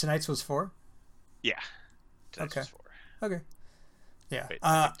 Wait, tonight's was 4? Yeah. Tonight's was 4. Okay. Yeah. Wait,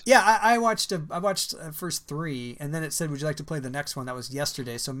 I watched first 3, and then it said, would you like to play the next one? That was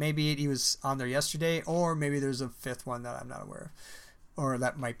yesterday. So maybe he was on there yesterday, or maybe there's a 5th one that I'm not aware of. Or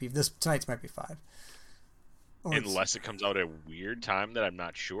that might be, tonight's might be 5. Unless it comes out at a weird time that I'm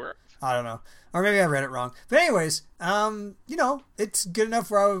not sure. I don't know. Or maybe I read it wrong. But anyways, it's good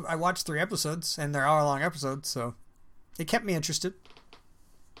enough where I watched 3 episodes, and they're hour-long episodes, so it kept me interested.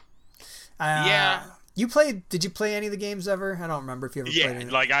 Yeah. Did you play any of the games ever? I don't remember if you ever played any.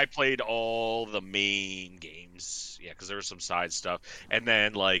 Yeah, like I played all the main games. Yeah, because there was some side stuff. And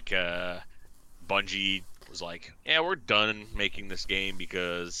then, like, Bungie was like, yeah, we're done making this game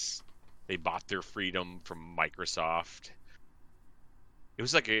because they bought their freedom from Microsoft. It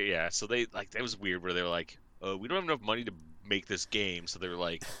was like, so they, like, that was weird where they were like, we don't have enough money to make this game. So they were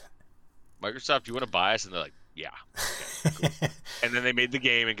like, Microsoft, do you want to buy us? And they're like, yeah. Okay, cool. And then they made the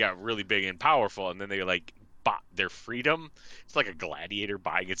game and got really big and powerful. And then they, like, bought their freedom. It's like a gladiator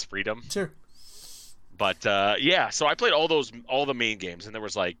buying its freedom. Sure. But, so I played all the main games. And there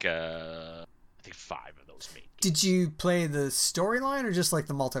was, like, I think 5 of those main games. Did you play the storyline or just, like,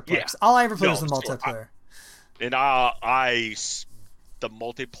 the multiplayer? Yeah. All I ever played was the multiplayer. The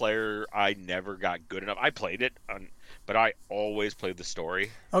multiplayer, I never got good enough. I played it, but I always played the story.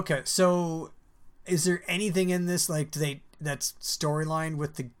 Okay, so is there anything in this, like, that's storyline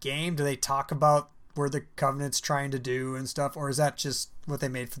with the game? Do they talk about where the Covenant's trying to do and stuff, or is that just what they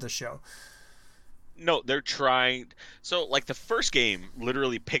made for the show? No, they're trying. So, like, the first game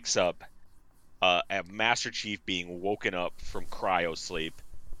literally picks up a Master Chief being woken up from cryo sleep,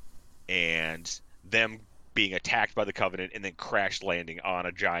 and them being attacked by the Covenant, and then crash landing on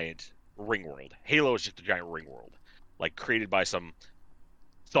a giant ring world. Halo is just a giant ring world, like created by some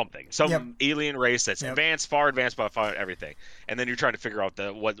alien race that's advanced, far advanced by far everything. And then you're trying to figure out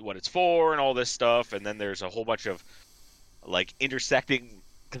what it's for and all this stuff. And then there's a whole bunch of like intersecting,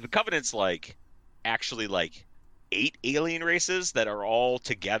 because the Covenant's like actually like 8 alien races that are all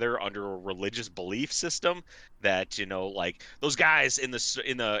together under a religious belief system. That, you know, like those guys in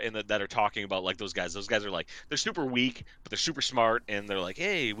the that are talking about, like those guys are like, they're super weak but they're super smart, and they're like,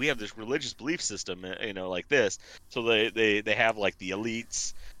 hey, we have this religious belief system, you know, like this. So they have like the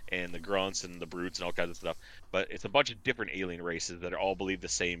elites and the grunts and the brutes and all kinds of stuff, but it's a bunch of different alien races that all believe the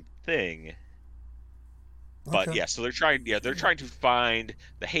same thing. But Okay. yeah, so they're trying to find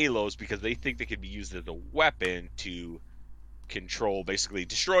the Halos because they think they could be used as a weapon to control, basically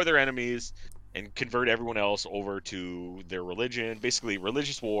destroy their enemies and convert everyone else over to their religion, basically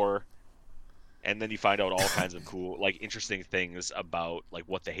religious war. And then you find out all kinds of cool, like interesting things about like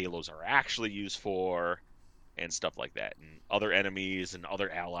what the Halos are actually used for and stuff like that, and other enemies and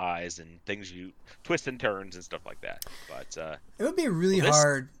other allies and things, you twists and turns and stuff like that. But It would be really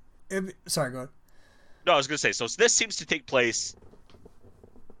hard. Sorry, go ahead. no, I was gonna say, so this seems to take place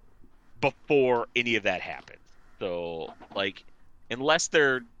before any of that happens. So like, unless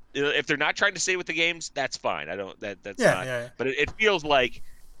if they're not trying to stay with the games, that's fine. I don't that's not. Yeah. But it feels like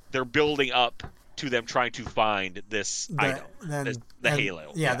they're building up to them trying to find this item, the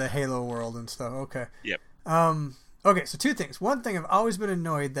Halo. Yeah, the Halo world and stuff. Okay. Yep. Okay, so 2 things. One thing, I've always been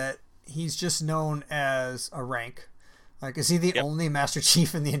annoyed that he's just known as a rank. Like, is he the only Master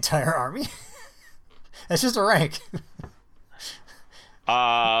Chief in the entire army? That's just a rank.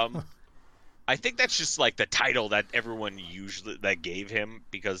 I think that's just like the title that everyone usually that gave him,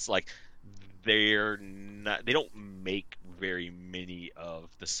 because like they don't make very many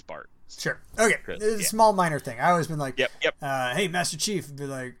of the Spartans. Sure. Okay. It's a small minor thing. I always been like, Yep. Hey, Master Chief. Be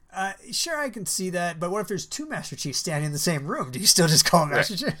like, sure, I can see that, but what if there's 2 Master Chiefs standing in the same room? Do you still just call him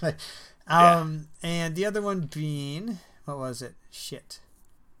Master Chief? Like, and the other one being, what was it? Shit.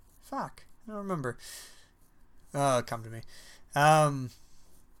 Fuck. I don't remember. Oh, come to me.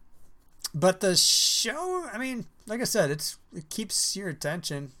 But the show, I mean, like I said, it keeps your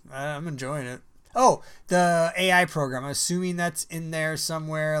attention. I'm enjoying it. Oh, the AI program. I'm assuming that's in there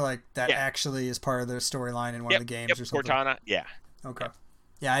somewhere. Like that actually is part of the storyline in one of the games or something. Cortana. Yeah. Okay.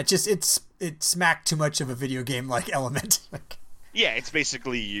 Yeah. It smacked too much of a video game like element. Yeah, it's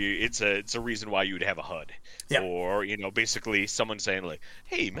basically it's a reason why you would have a HUD. Yeah. Or, you know, basically someone saying like,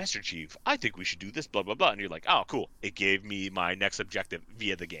 hey, Master Chief, I think we should do this, blah, blah, blah. And you're like, oh, cool. It gave me my next objective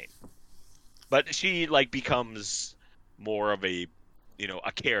via the game. But she like becomes more of a, you know,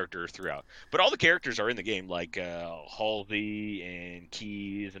 a character throughout. But all the characters are in the game, like Halsey and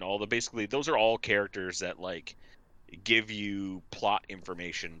Keyes and all basically those are all characters that like give you plot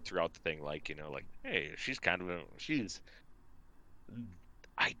information throughout the thing. Like, you know, like, hey,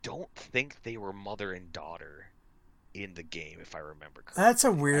 I don't think they were mother and daughter in the game, if I remember correctly. That's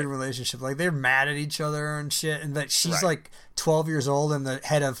a weird relationship. Like they're mad at each other and shit, and that she's like 12 years old and the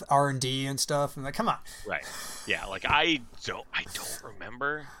head of R&D and stuff. And like, come on. Right. Yeah. Like I don't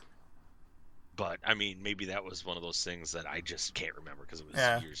remember, but I mean, maybe that was one of those things that I just can't remember because it was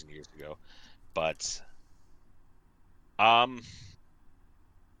years and years ago. But,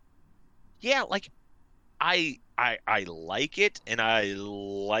 yeah, like I like it, and I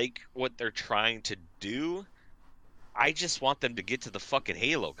like what they're trying to do. I just want them to get to the fucking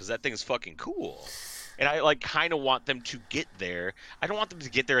Halo because that thing's fucking cool. And I like kind of want them to get there. I don't want them to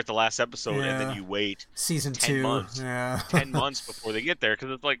get there at the last episode and then you wait season 10 2 months, yeah 10 months before they get there,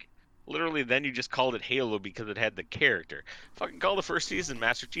 because it's like literally then you just called it Halo because it had the character. Fucking call the first season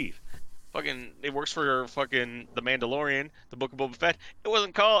Master Chief. Fucking it works for fucking The Mandalorian, the Book of Boba Fett. It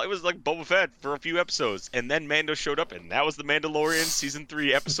was like Boba Fett for a few episodes, and then Mando showed up, and that was The Mandalorian season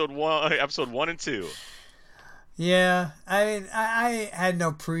 3 episode 1 and 2. Yeah, I mean, I had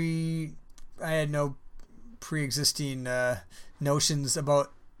no pre-existing notions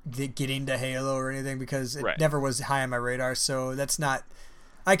about getting to Halo or anything because it never was high on my radar. So that's not.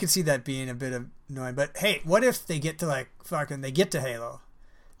 I could see that being a bit annoying. But hey, what if they get to they get to Halo,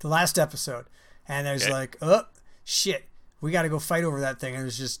 the last episode, and there's like, oh shit, we got to go fight over that thing, and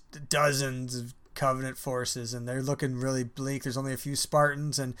there's just dozens of Covenant forces, and they're looking really bleak. There's only a few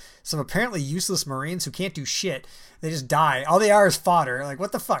Spartans and some apparently useless Marines who can't do shit. They just die. All they are is fodder. Like,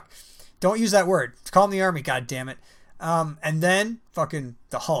 what the fuck? Don't use that word. Call them the army, god damn it. And then fucking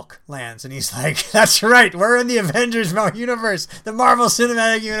the Hulk lands, and he's like, "That's right, we're in the Avengers universe, the Marvel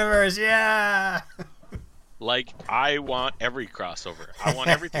Cinematic Universe, yeah." Like, I want every crossover. I want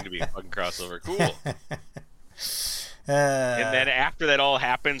everything to be a fucking crossover. Cool. And then after that all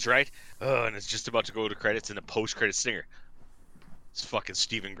happens, right? Oh, and it's just about to go to credits and a post-credit stinger. It's fucking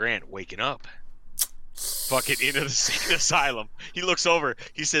Stephen Grant waking up. Fucking into the insane asylum. He looks over.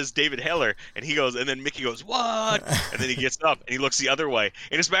 He says David Heller, and he goes, and then Mickey goes, "What?" And then he gets up and he looks the other way,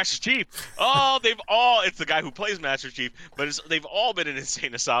 and it's Master Chief. Oh, it's the guy who plays Master Chief, but they've all been in an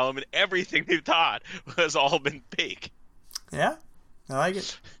insane asylum, and everything they've thought has all been fake. Yeah, I like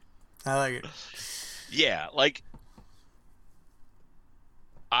it. Yeah, like,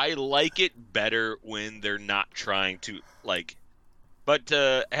 I like it better when they're not trying to, like. But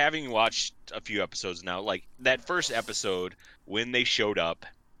having watched a few episodes now, like that first episode when they showed up,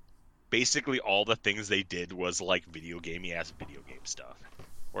 basically all the things they did was like video game stuff.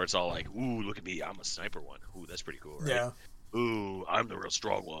 Where it's all like, "Ooh, look at me, I'm a sniper one. Ooh, that's pretty cool, right? Yeah. Ooh, I'm the real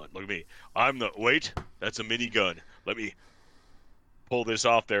strong one. Look at me. Wait, that's a minigun. Let me pull this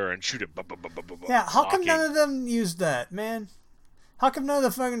off there and shoot it." Yeah, how come none of them used that, man? How come none of the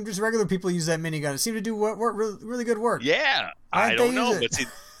fucking just regular people use that minigun? It seemed to do really good work. Yeah, I don't know, but see,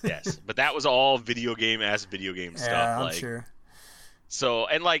 yes, but that was all video game stuff. Yeah, I'm sure. So,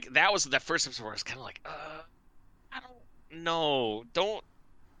 and like that was that first episode where I was kind of like, I don't know, don't.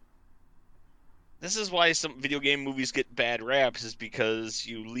 This is why some video game movies get bad raps, is because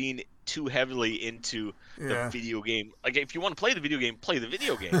you lean too heavily into the video game. Like, if you want to play the video game, play the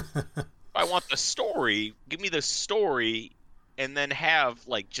video game. If I want the story, give me the story. And then have,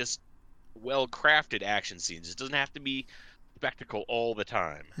 like, just well-crafted action scenes. It doesn't have to be spectacle all the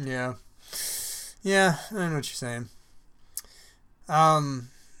time. Yeah. Yeah, I know what you're saying.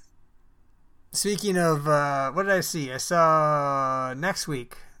 Speaking of, what did I see? I saw next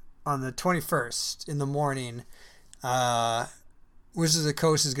week, on the 21st, in the morning, Wizards of the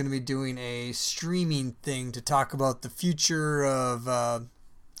Coast is going to be doing a streaming thing to talk about the future of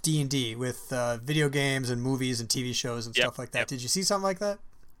D&D with video games and movies and TV shows and stuff like that. Did you see something like that?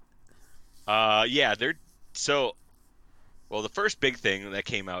 Yeah, well, the first big thing that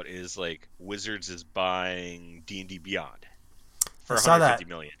came out is like Wizards is buying D&D Beyond for $150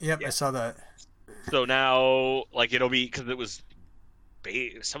 million. Yep, yeah. I saw that. So now, like, it'll be, because it was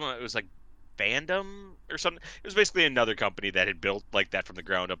it was like Fandom or something. It was basically another company that had built like that from the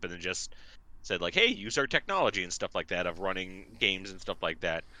ground up and then just said, like, hey, use our technology and stuff like that of running games and stuff like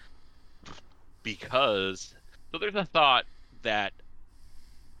that. Because, so there's a thought that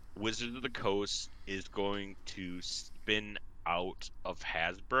Wizards of the Coast is going to spin out of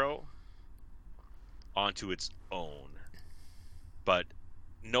Hasbro onto its own. But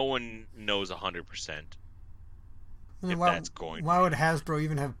no one knows 100% if that's going to. Why would Hasbro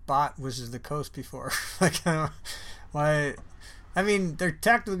even have bought Wizards of the Coast before? Like, why... I mean, they're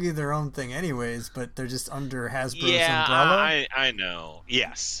technically their own thing anyways, but they're just under Hasbro's umbrella. Yeah, I know.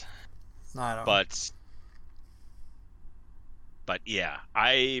 Yes. I don't. But yeah,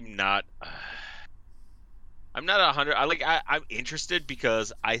 I'm not 100. I'm interested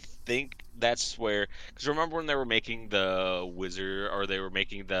because I think that's where. Because remember when they were making the Wizard, or they were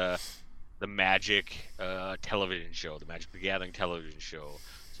making the Magic television show, the Magic the Gathering television show.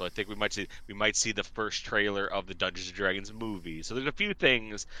 So I think we might see the first trailer of the Dungeons and Dragons movie. So there's a few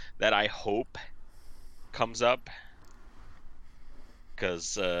things that I hope comes up,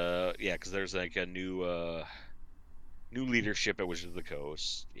 because there's like a new leadership at Wizards of the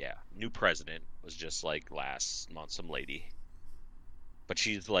Coast. Yeah, new president was just like last month, some lady, but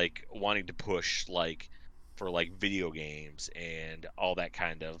she's like wanting to push like for like video games and all that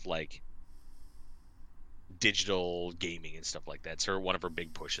kind of like digital gaming and stuff like that. It's one of her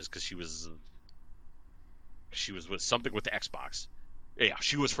big pushes, because she was with something with the Xbox. Yeah,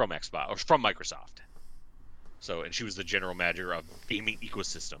 she was from Xbox or from Microsoft. So, and she was the general manager of gaming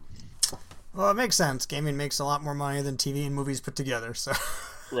ecosystem. Well, it makes sense. Gaming makes a lot more money than TV and movies put together. So,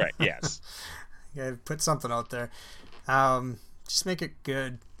 right? Yes. You gotta put something out there. Just make it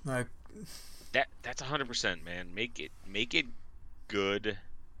good. Like that's 100%, man. Make it good.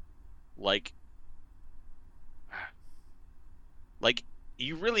 Like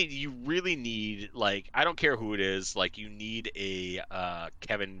you really need, like, I don't care who it is, like, you need a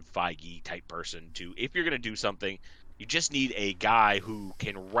Kevin Feige type person to, if you're gonna do something, you just need a guy who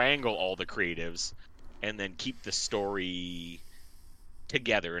can wrangle all the creatives and then keep the story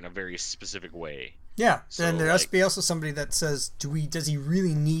together in a very specific way. Yeah, so, and there must be also somebody that says, does he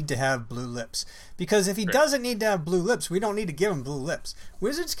really need to have blue lips? Because if he doesn't need to have blue lips, we don't need to give him blue lips.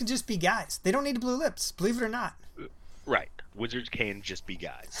 Wizards can just be guys. They don't need blue lips, believe it or not. Right. Wizards can just be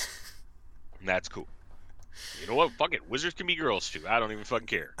guys. And that's cool. You know what? Fuck it. Wizards can be girls too. I don't even fucking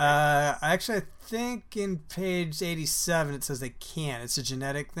care. Actually, I think in page 87 it says they can. It's a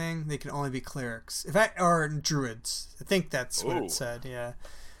genetic thing. They can only be clerics. Or druids. I think that's what it said. Yeah,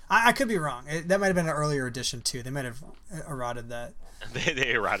 I could be wrong. That might have been an earlier edition too. They might have eroded that.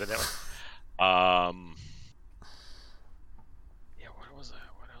 they eroded that one. Yeah. What was that?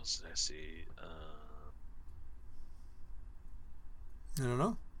 What else did I see? I don't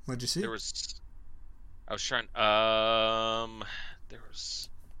know. What'd you see? There was. I was trying. There was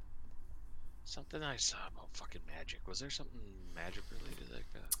something I saw about fucking magic. Was there something magic related that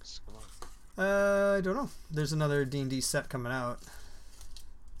come on? I don't know. There's another D&D set coming out.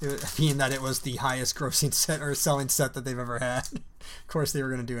 Being that it was the highest grossing set or selling set that they've ever had. Of course, they were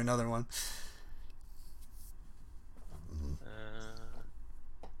going to do another one.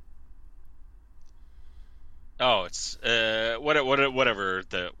 Oh, it's whatever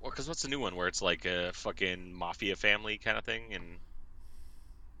because what's the new one where it's like a fucking mafia family kind of thing in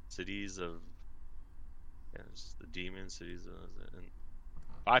cities of the demons cities and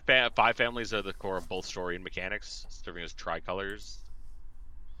five families are the core of both story and mechanics, serving as tricolors.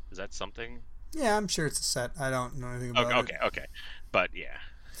 Is that something? Yeah, I'm sure it's a set. I don't know anything about it. Okay, but yeah,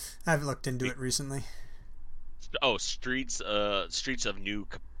 I haven't looked into it recently. Oh, Streets of New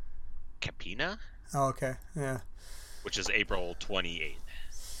Capena. Oh, okay. Yeah. Which is April 28th.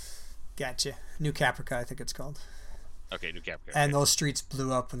 Gotcha. New Caprica, I think it's called. Okay, New Caprica. And those streets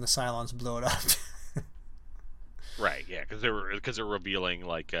blew up when the Cylons blew it up. Right, yeah, because they're revealing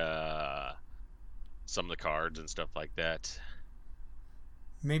like some of the cards and stuff like that.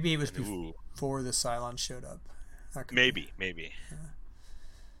 Maybe it was before the Cylons showed up. Maybe. Yeah.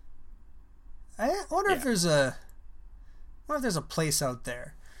 I wonder if there's a place out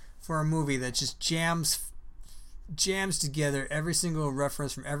there for a movie that just jams together every single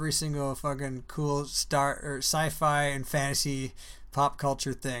reference from every single fucking cool sci-fi and fantasy pop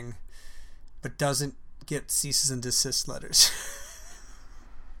culture thing, but doesn't get ceases and desist letters.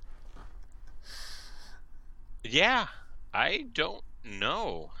 Yeah, I don't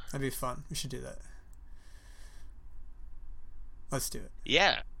know. That'd be fun. We should do that. Let's do it.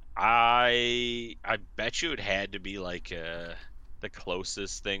 Yeah, I bet you it had to be like the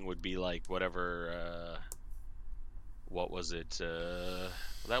closest thing would be like whatever. What was it?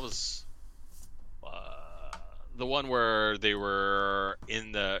 That was the one where they were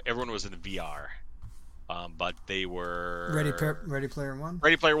everyone was in the VR, but they were Ready Player One.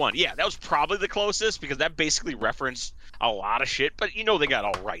 Ready Player One. Yeah, that was probably the closest because that basically referenced a lot of shit. But they got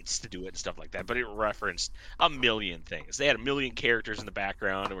all rights to do it and stuff like that. But it referenced a million things. They had a million characters in the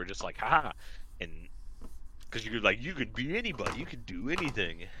background, and we're just like, haha, and. Because you could be anybody, you could do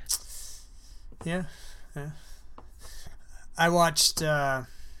anything. Yeah. I watched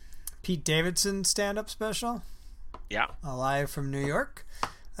Pete Davidson's stand-up special. Yeah. Live from New York.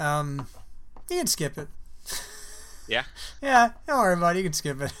 You can skip it. Yeah. Yeah, don't worry about it. You can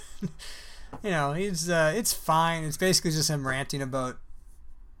skip it. It's fine. It's basically just him ranting about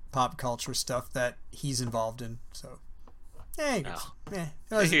pop culture stuff that he's involved in. So, It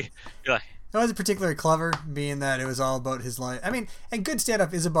wasn't particularly clever, being that it was all about his life. I mean, and good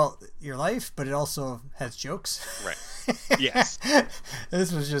stand-up is about your life, but it also has jokes. Right. Yes.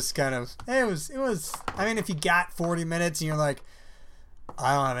 This was just kind of... It was... I mean, if you got 40 minutes and you're like,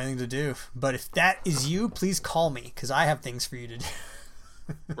 I don't have anything to do, but if that is you, please call me, because I have things for you to do.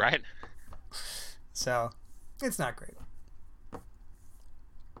 Right. So, it's not great.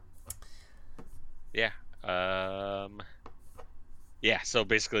 Yeah. Yeah, so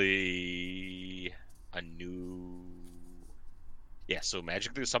basically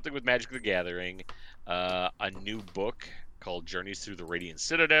something with Magic the Gathering, a new book called Journeys Through the Radiant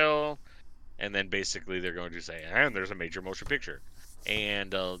Citadel, and then basically they're going to say, and there's a major motion picture,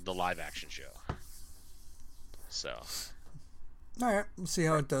 and the live action show. So. All right, we'll see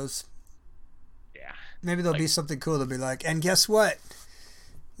how it does. Yeah. Maybe there'll be something cool. They'll be like, and guess what?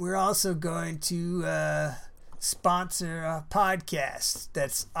 We're also going to sponsor a podcast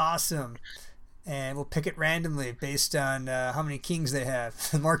that's awesome, and we'll pick it randomly based on how many kings they have.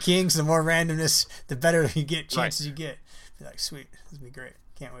 The more kings, the more randomness, the better chances you get. Be like, sweet, this would be great.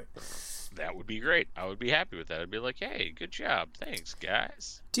 Can't wait. That would be great. I would be happy with that. I'd be like, hey, good job, thanks,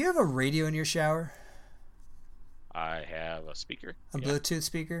 guys. Do you have a radio in your shower? I have a speaker. Bluetooth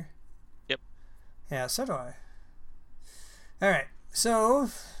speaker? Yep. Yeah, so do I. All right, so.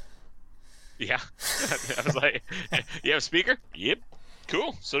 Yeah. I was like, you have a speaker? Yep.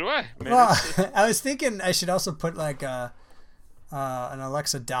 Cool. So do I. Man, well, I was thinking I should also put like an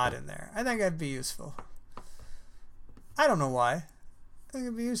Alexa Dot in there. I think that'd be useful. I don't know why. I think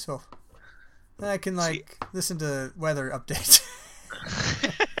it'd be useful. Then I can listen to weather updates.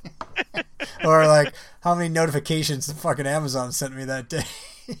 Or like how many notifications the fucking Amazon sent me that day.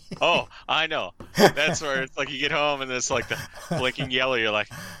 Oh, I know. That's where it's like you get home and it's like the blinking yellow. You're like,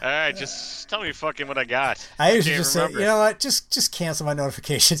 all right, just tell me fucking what I got. I usually just say, you know what, just cancel my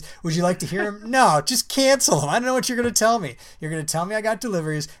notifications. Would you like to hear them? No, just cancel them. I don't know what you're going to tell me. You're going to tell me I got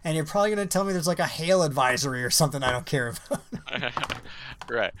deliveries, and you're probably going to tell me there's like a hail advisory or something I don't care about.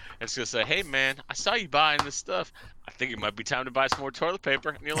 Right. It's going to say, hey, man, I saw you buying this stuff. I think it might be time to buy some more toilet paper.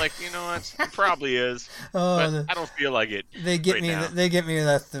 And you're like, you know what? It probably is. But I don't feel like it. They get me. They get me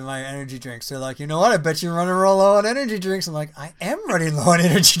with my energy drinks. They're like, you know what? I bet you're running real low on energy drinks. I'm like, I am running low on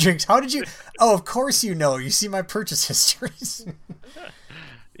energy drinks. How did you? Oh, of course you know. You see my purchase histories.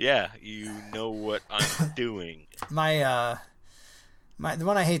 Yeah, you know what I'm doing. The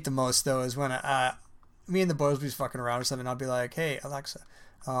one I hate the most though is when me and the boys will be fucking around or something. I'll be like, hey Alexa,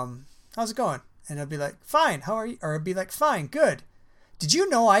 how's it going? And I'll be like, fine, how are you? Or I'll be like, fine, good. Did you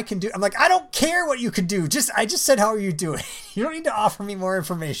know I can do? I'm like, I don't care what you can do. I just said, how are you doing? You don't need to offer me more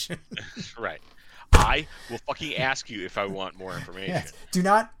information. Right. I will fucking ask you if I want more information. Yes. Do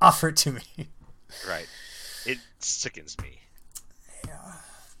not offer it to me. Right. It sickens me. Yeah.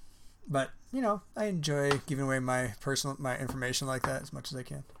 But, I enjoy giving away my information like that as much as I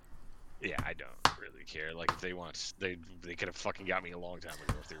can. Yeah, I don't really care. Like, if they want, they could have fucking got me a long time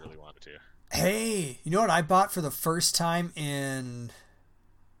ago if they really wanted to. Hey, you know what I bought for the first time in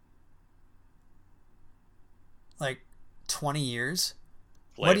like 20 years?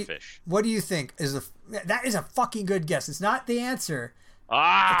 Fish. What do you think that is a fucking good guess. It's not the answer.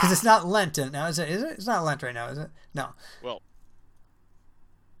 Ah! Because it's not Lenten. Now, is it? It's not Lent right now, is it? No. Well,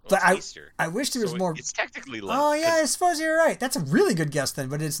 but it's Easter. I wish there was more. It's technically Lent. Oh yeah, I suppose you're right. That's a really good guess then,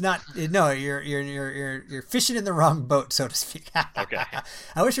 but it's not. No, you're fishing in the wrong boat, so to speak. Okay.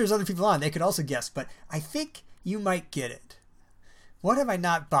 I wish there was other people on. They could also guess, but I think you might get it. What have I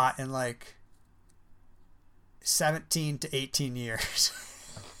not bought in like 17 to 18 years?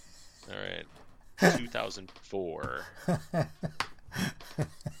 All right. 2004.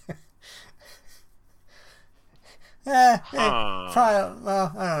 Probably, well, I don't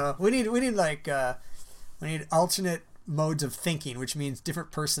know. We need alternate modes of thinking, which means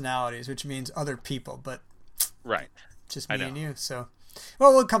different personalities, which means other people, but right, just me and you. So,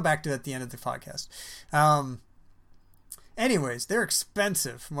 well, we'll come back to it at the end of the podcast. Anyways, they're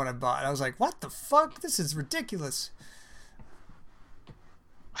expensive from what I bought. I was like, what the fuck? This is ridiculous.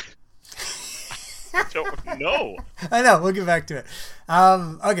 I don't know. I know. We'll get back to it.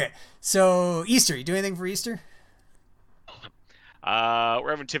 Okay. So Easter, you do anything for Easter?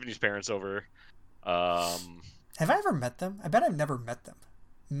 We're having Tiffany's parents over. Have I ever met them? I bet I've never met them.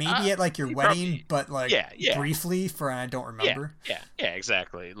 Maybe at like your wedding, but like briefly I don't remember. Yeah,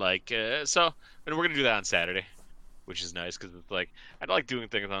 exactly. Like, so and we're gonna do that on Saturday, which is nice because it's like I like doing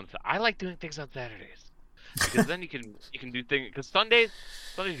things on Saturdays because then you can do things because Sundays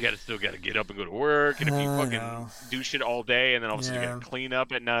you still gotta get up and go to work, and if you fucking do shit all day and then all of a sudden you gotta clean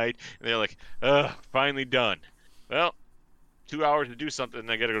up at night and they're like, finally done. Well, 2 hours to do something, and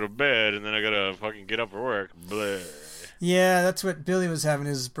I gotta go to bed, and then I gotta fucking get up for work. Blah. Yeah, that's what Billy was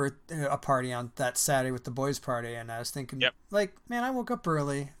having a party on that Saturday with the boys' party, and I was thinking, like, man, I woke up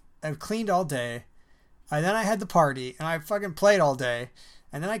early, I cleaned all day, and then I had the party, and I fucking played all day,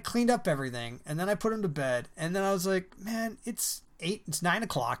 and then I cleaned up everything, and then I put him to bed, and then I was like, man, it's 9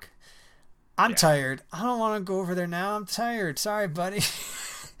 o'clock. I'm tired. I don't want to go over there now. I'm tired. Sorry, buddy.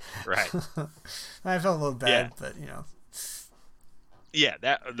 Right. I felt a little bad, but Yeah,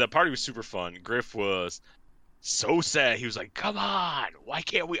 the party was super fun. Griff was so sad. He was like, "Come on, why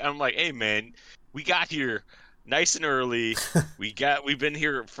can't we?" I'm like, "Hey, man, we got here nice and early. We've been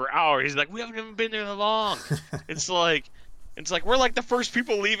here for hours." He's like, "We haven't even been there that long." It's like we're like the first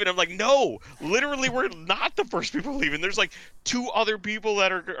people leaving. I'm like, "No, literally, we're not the first people leaving. There's like 2 other people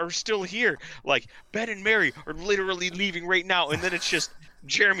that are still here. Like Ben and Mary are literally leaving right now, and then it's just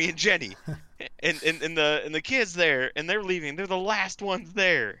Jeremy and Jenny." And the kids there, and they're leaving. They're the last ones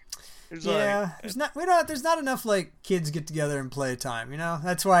there. There's not enough like kids get together and play time.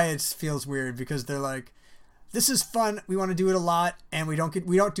 That's why it feels weird because they're like, this is fun. We want to do it a lot, and we don't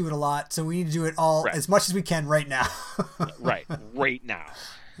do it a lot, so we need to do it all as much as we can right now. right now.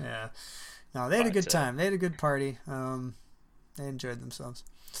 Yeah. No, they had a good time. They had a good party. They enjoyed themselves.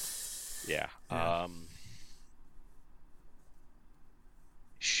 Yeah.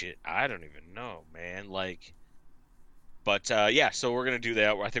 Shit, I don't even know, man. Like, but so we're gonna do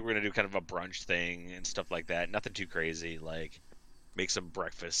that. I think we're gonna do kind of a brunch thing and stuff like that. Nothing too crazy. Like, make some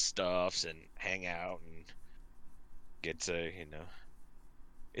breakfast stuffs and hang out and get to,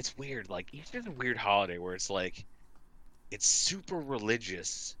 it's weird. Like, Easter's a weird holiday where it's like, it's super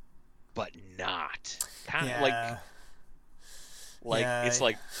religious, but not. Kind of like it's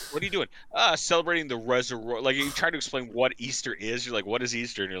like, what are you doing? Celebrating the resurrection. Like, you try to explain what Easter is. You're like, what is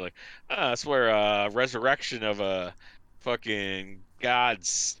Easter? And you're like, it's where resurrection of a fucking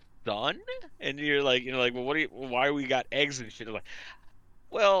God's son. And you're like, well, why we got eggs and shit? I'm like,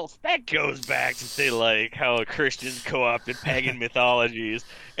 well, that goes back to say like how Christians co-opted pagan mythologies,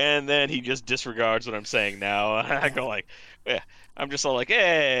 and then he just disregards what I'm saying now. I go like, yeah, I'm just all like,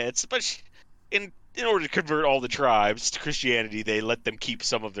 it's but in order to convert all the tribes to Christianity, they let them keep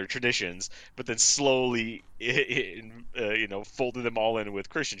some of their traditions, but then slowly, folded them all in with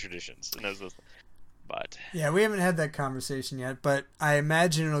Christian traditions, and but yeah, we haven't had that conversation yet, but I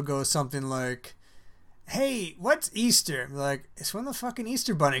imagine it'll go something like, hey, what's Easter? I'm like, it's when the fucking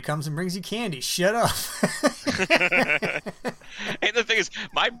Easter bunny comes and brings you candy. Shut up. And the thing is,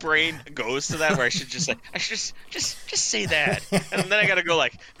 my brain goes to that where I should just say that. And then I gotta go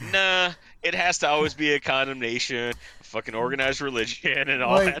like, nah, it has to always be a condemnation, fucking organized religion and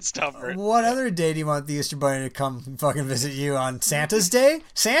all that stuff. What other day do you want the Easter bunny to come and fucking visit you on? Santa's Day?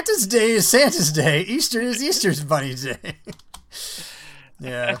 Santa's Day is Santa's Day. Easter is Easter's bunny's day.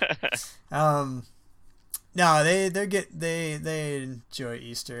 Yeah. No, they enjoy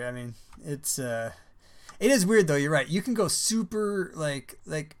Easter. I mean, it is weird though. You're right. You can go super like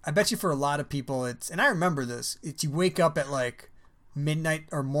I bet you for a lot of people and I remember this. You wake up at like midnight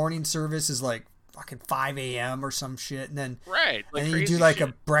or morning service is like fucking 5 a.m. or some shit, and then right, like and then you do like a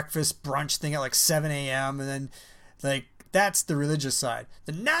breakfast brunch thing at like 7 a.m. and then like that's the religious side.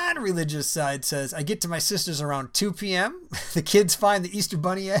 The non-religious side says, I get to my sister's around 2 p.m. The kids find the Easter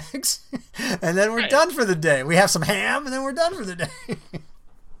bunny eggs, and then we're done for the day. We have some ham, and then we're done for the day.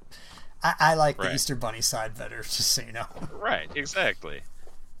 I like the Easter bunny side better, just so you know. Right, exactly.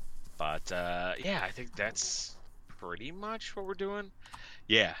 But, I think that's pretty much what we're doing.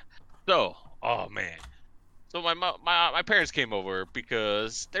 Yeah. So, oh, man. So my parents came over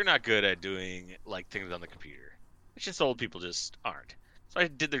because they're not good at doing, like, things on the computer. It's just old people just aren't. So I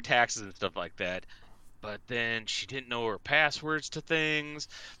did their taxes and stuff like that. But then she didn't know her passwords to things.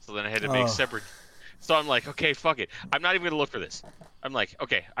 So then I had to make separate. So I'm like, okay, fuck it. I'm not even going to look for this. I'm like,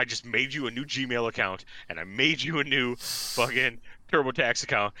 okay, I just made you a new Gmail account. And I made you a new fucking TurboTax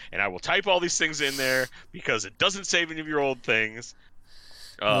account. And I will type all these things in there because it doesn't save any of your old things.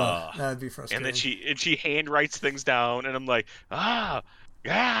 That'd be frustrating. And then she handwrites things down. And I'm like,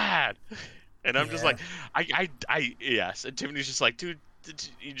 God. And I'm just like, yes. And Tiffany's just like, dude,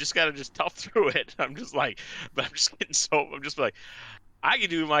 you just gotta just tough through it. I'm just like, but I'm just getting I'm just like, I can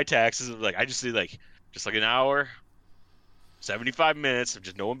do my taxes. Like, I just do like an hour, 75 minutes of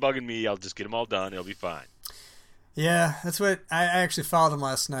just no one bugging me. I'll just get them all done. It'll be fine. Yeah, that's what I actually filed them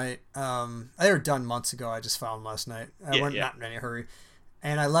last night. They were done months ago. I just filed them last night. I went not in any hurry,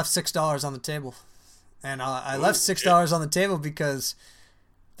 and I left $6 on the table. And I left $6 on the table because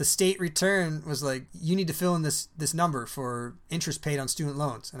the state return was like, you need to fill in this number for interest paid on student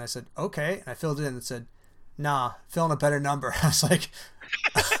loans. And I said, okay. And I filled it in and said, nah, fill in a better number. I was like,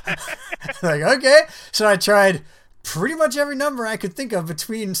 okay. So I tried pretty much every number I could think of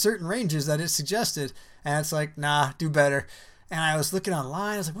between certain ranges that it suggested. And it's like, nah, do better. And I was looking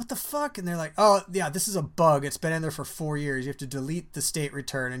online. I was like, what the fuck? And they're like, oh, yeah, this is a bug. It's been in there for 4 years. You have to delete the state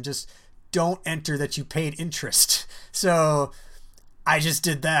return and just don't enter that you paid interest. So I just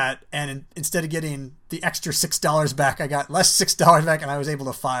did that, and instead of getting the extra $6 back, I got less $6 back, and I was able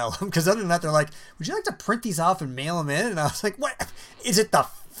to file them. Because other than that, they're like, would you like to print these off and mail them in? And I was like, what? Is it the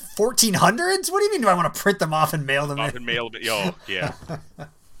 1400s? What do you mean do I want to print them off and mail them in? Yeah.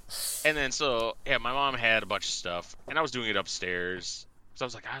 And then, my mom had a bunch of stuff, and I was doing it upstairs. So I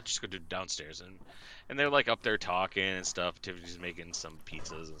was like, I'll just go do it downstairs. And they're, like, up there talking and stuff. Tiffany's making some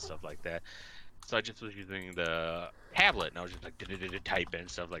pizzas and stuff like that. So I just was using the tablet, and I was just like type in and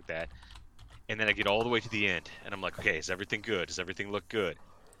stuff like that. And then I get all the way to the end, and I'm like, okay, is everything good? Does everything look good?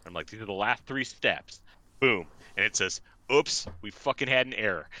 And I'm like, these are the last 3 steps. Boom. And it says, oops, we fucking had an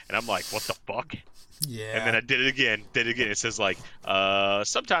error. And I'm like, what the fuck? Yeah. And then I did it again. It says like,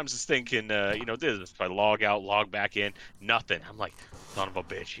 sometimes this thing can, this. If I log out, log back in, nothing. I'm like, son of a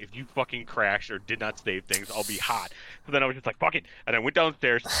bitch. If you fucking crashed or did not save things, I'll be hot. So then I was just like, fuck it. And I went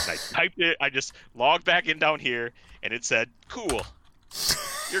downstairs and I typed it. I just logged back in down here and it said, cool.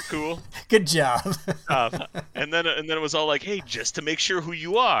 You're cool. Good job. And then it was all like, hey, just to make sure who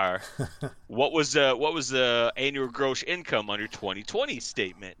you are, what was the annual gross income on your 2020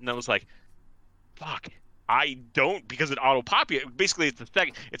 statement? And I was like, fuck, I don't, because it auto populates. Basically,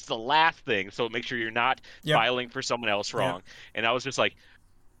 it's the last thing, so make sure you're not filing for someone else wrong. Yep. And I was just like,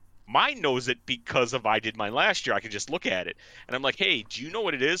 mine knows it because of I did mine last year. I could just look at it, and I'm like, hey, do you know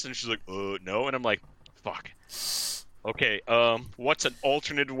what it is? And she's like, no. And I'm like, fuck. Okay, what's an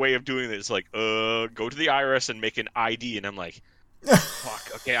alternate way of doing this? Like, go to the IRS and make an ID. And I'm like,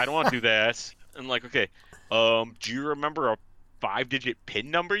 fuck. Okay, I don't want to do that. I'm like, okay, do you remember a 5-digit PIN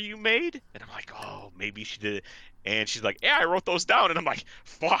number you made? And I'm like, oh, maybe she did it. And she's like, yeah, I wrote those down. And I'm like,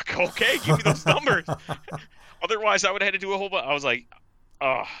 fuck, okay, give me those numbers. Otherwise, I would have had to do a whole bunch. I was like,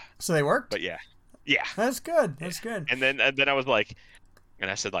 oh. So they worked? But yeah. That's good. That's good. And then I was like,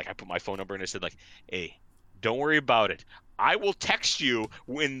 and I said, like, I put my phone number and I said, like, hey, don't worry about it. I will text you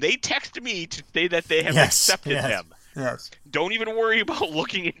when they text me to say that they have accepted them. Yes. Don't even worry about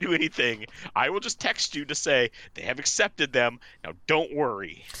looking into anything. I will just text you to say they have accepted them. Now, don't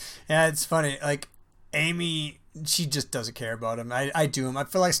worry. Yeah, it's funny. Like, Amy, she just doesn't care about them. I do them. I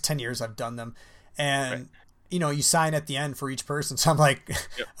feel like it's 10 years I've done them. And, you know, you sign at the end for each person. So I'm like,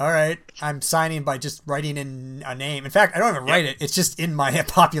 all right, I'm signing by just writing in a name. In fact, I don't even write it. It's just in my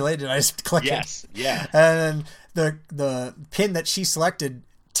populated. I just click it. Yeah. And the pin that she selected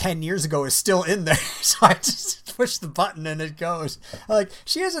 10 years ago is still in there. So I just push the button and it goes. Like,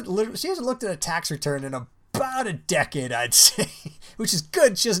 she hasn't looked at a tax return in about a decade, I'd say, which is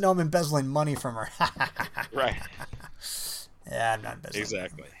good. She doesn't know I'm embezzling money from her. Right. Yeah, I'm not embezzling.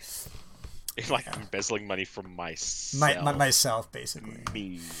 Exactly. It's like embezzling money from myself. Myself, basically.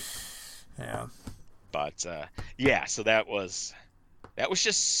 Me. Yeah. But so that was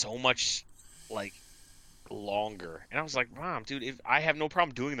just so much like longer. And I was like, Mom, dude, if I have no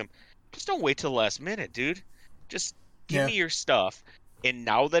problem doing them, just don't wait till the last minute, dude. Just give me your stuff. And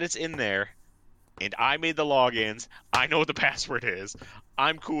now that it's in there and I made the logins, I know what the password is.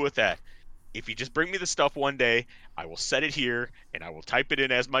 I'm cool with that. If you just bring me the stuff one day, I will set it here and I will type it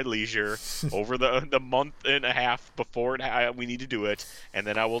in as my leisure over the month and a half before we need to do it. And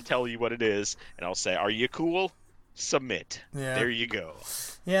then I will tell you what it is. And I'll say, are you cool? Submit. Yeah. There you go.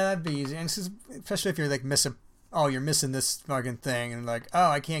 Yeah, that'd be easy. And especially if you're like you're missing this fucking thing. And like, oh,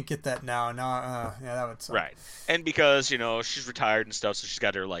 I can't get that now. Yeah, that would suck. Right. And because, you know, she's retired and stuff. So she's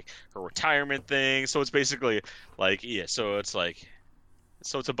got her retirement thing. So it's basically like, so it's like.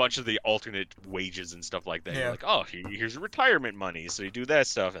 So it's a bunch of the alternate wages and stuff like that. Yeah. You're like, oh, here's your retirement money. So you do that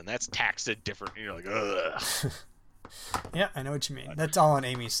stuff, and that's taxed at different. And you're like, ugh. Yeah, I know what you mean. That's all on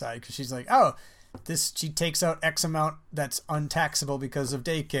Amy's side because she's like, oh, she takes out X amount that's untaxable because of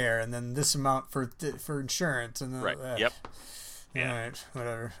daycare, and then this amount for insurance, and then, right. Yep. Yeah. All right,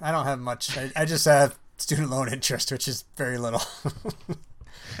 whatever. I don't have much. I just have student loan interest, which is very little.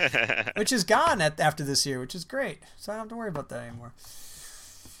 Which is gone after this year, which is great. So I don't have to worry about that anymore.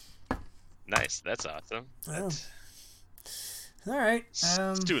 Nice. That's awesome. Oh. All right.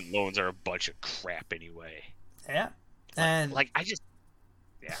 Student loans are a bunch of crap anyway. Yeah.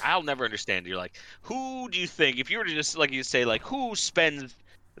 I'll never understand. You're like, who do you think, if you were to just, like you say, like, who spends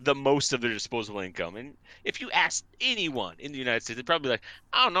the most of their disposable income? And if you ask anyone in the United States, they'd probably be like,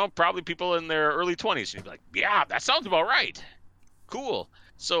 I don't know, probably people in their early 20s. And you'd be like, yeah, that sounds about right. Cool.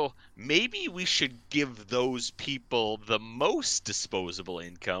 So maybe we should give those people the most disposable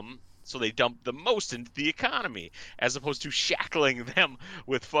income so they dump the most into the economy, as opposed to shackling them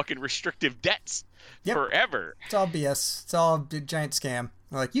with fucking restrictive debts forever. It's all BS. It's all a giant scam.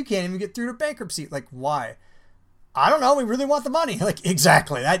 They're like, you can't even get through to bankruptcy. Like, why? I don't know. We really want the money. Like,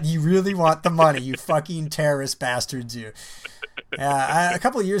 exactly. You really want the money, you fucking terrorist bastards, you. A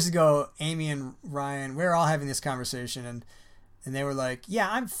couple of years ago, Amy and Ryan, we were all having this conversation, and they were like, yeah,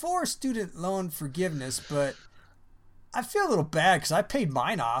 I'm for student loan forgiveness, but I feel a little bad because I paid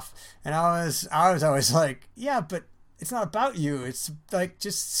mine off. And I was always like, yeah, but it's not about you. It's like,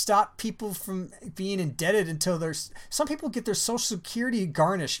 just stop people from being indebted until some people get their Social Security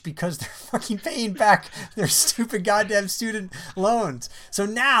garnished because they're fucking paying back their stupid goddamn student loans. So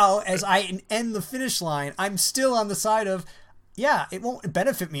now, as I end the finish line, I'm still on the side of, yeah, it won't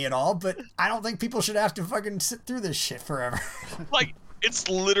benefit me at all, but I don't think people should have to fucking sit through this shit forever. Like, it's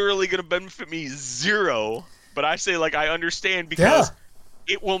literally going to benefit me zero. But I say, like, I understand because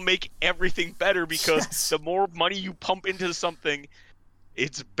it will make everything better, because the more money you pump into something,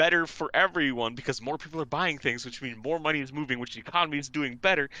 it's better for everyone because more people are buying things, which means more money is moving, which the economy is doing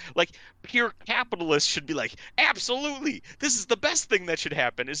better. Like, pure capitalists should be like, absolutely, this is the best thing that should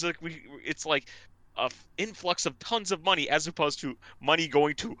happen. It's like a influx of tons of money as opposed to money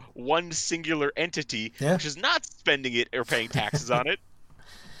going to one singular entity, which is not spending it or paying taxes on it.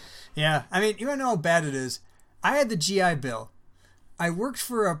 Yeah, I mean, you want to know how bad it is? I had the GI Bill. I worked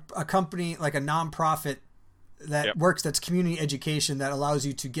for a company, like a nonprofit that works. That's community education that allows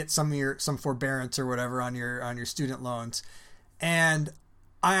you to get some forbearance or whatever on your student loans, and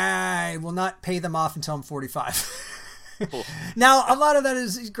I will not pay them off until I'm 45. Cool. Now a lot of that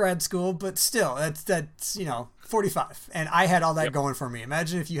is grad school, but still, that's 45, and I had all that going for me.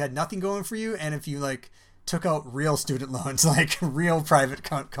 Imagine if you had nothing going for you, and if you like took out real student loans, like real private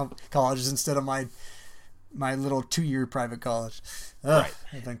colleges instead of my little 2-year private college. Ugh, right.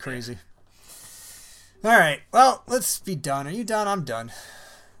 It's been crazy. All right, well, let's be done. Are you done? I'm done.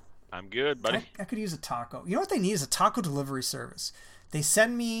 I'm good, buddy. I could use a taco. You know what they need is a taco delivery service. They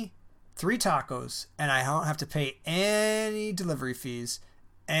send me 3 tacos, and I don't have to pay any delivery fees,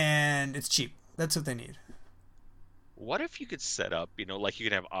 and it's cheap. That's what they need. What if you could set up, like you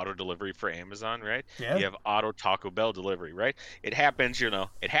can have auto delivery for Amazon, right? Yeah. You have auto Taco Bell delivery, right? It happens,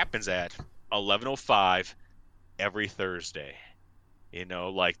 it happens at 11:05 every Thursday.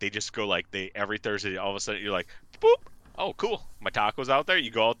 Like they just go every Thursday, all of a sudden you're like, boop, oh, cool. My taco's out there.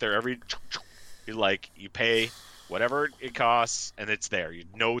 You go out there you pay whatever it costs, and it's there. You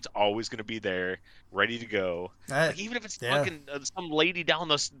know it's always going to be there, ready to go. Even if it's fucking some lady down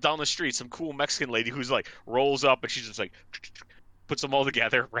the street, some cool Mexican lady who's rolls up and she's just puts them all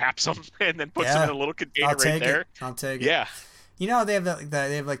together, wraps them, and then puts them in a little container there. I'll take it. Yeah. They have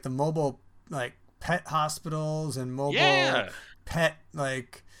the mobile pet hospitals and mobile pet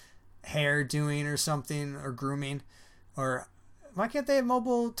hair doing or something, or grooming, or why can't they have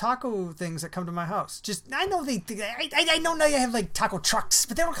mobile taco things that come to my house? I know I know now you have taco trucks,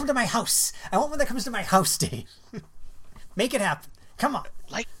 but they don't come to my house. I want one that comes to my house, Dave. Make it happen. Come on.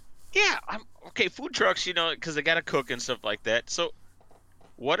 I'm okay. Food trucks, because they gotta cook and stuff like that. So,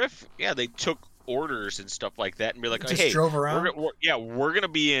 what if they took orders and stuff like that and be like, just drove around? We're gonna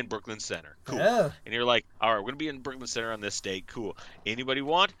be in Brooklyn Center. Cool. Yeah. And you're like, all right, we're gonna be in Brooklyn Center on this day. Cool. Anybody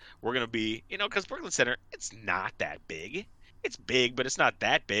want? We're gonna be, because Brooklyn Center, it's not that big. It's big, but it's not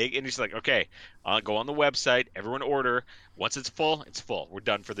that big. And he's like, okay, go on the website. Everyone order. Once it's full, it's full. We're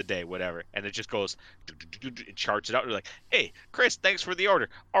done for the day, whatever. And it just goes, it charts it out. And you're like, hey, Chris, thanks for the order.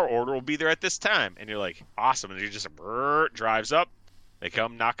 Our order will be there at this time. And you're like, awesome. And he just drives up. They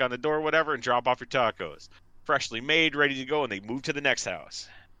come, knock on the door, whatever, and drop off your tacos. Freshly made, ready to go, and they move to the next house.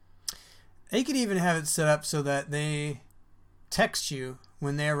 They could even have it set up so that they text you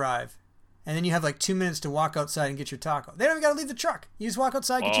when they arrive. And then you have 2 minutes to walk outside and get your taco. They don't even got to leave the truck. You just walk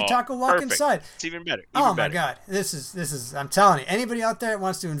outside, get your taco, walk inside. It's even better. My God. This is, I'm telling you, anybody out there that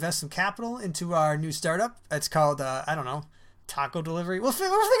wants to invest some capital into our new startup, it's called, I don't know, taco delivery. We'll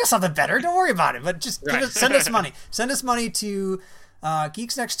think of something better. Don't worry about it. But just send us money. Send us money to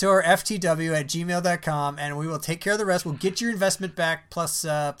geeksnextdoorftw@gmail.com, and we will take care of the rest. We'll get your investment back plus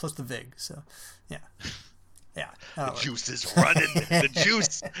the VIG. So, yeah. Yeah. The juice is running. The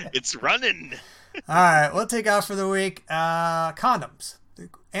juice, it's running. All right, we'll take off for the week. Condoms. The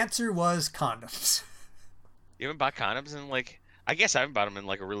answer was condoms. You haven't bought condoms in I guess I haven't bought them in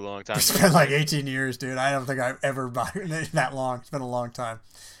a really long time. It's been 18 years, dude. I don't think I've ever bought it that long. It's been a long time.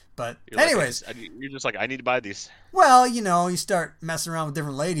 But anyways. You're just I need to buy these. Well, you start messing around with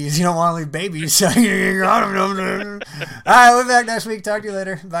different ladies. You don't want to leave babies. So you're on them. All right, we'll be back next week. Talk to you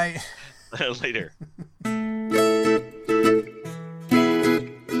later. Bye. Later.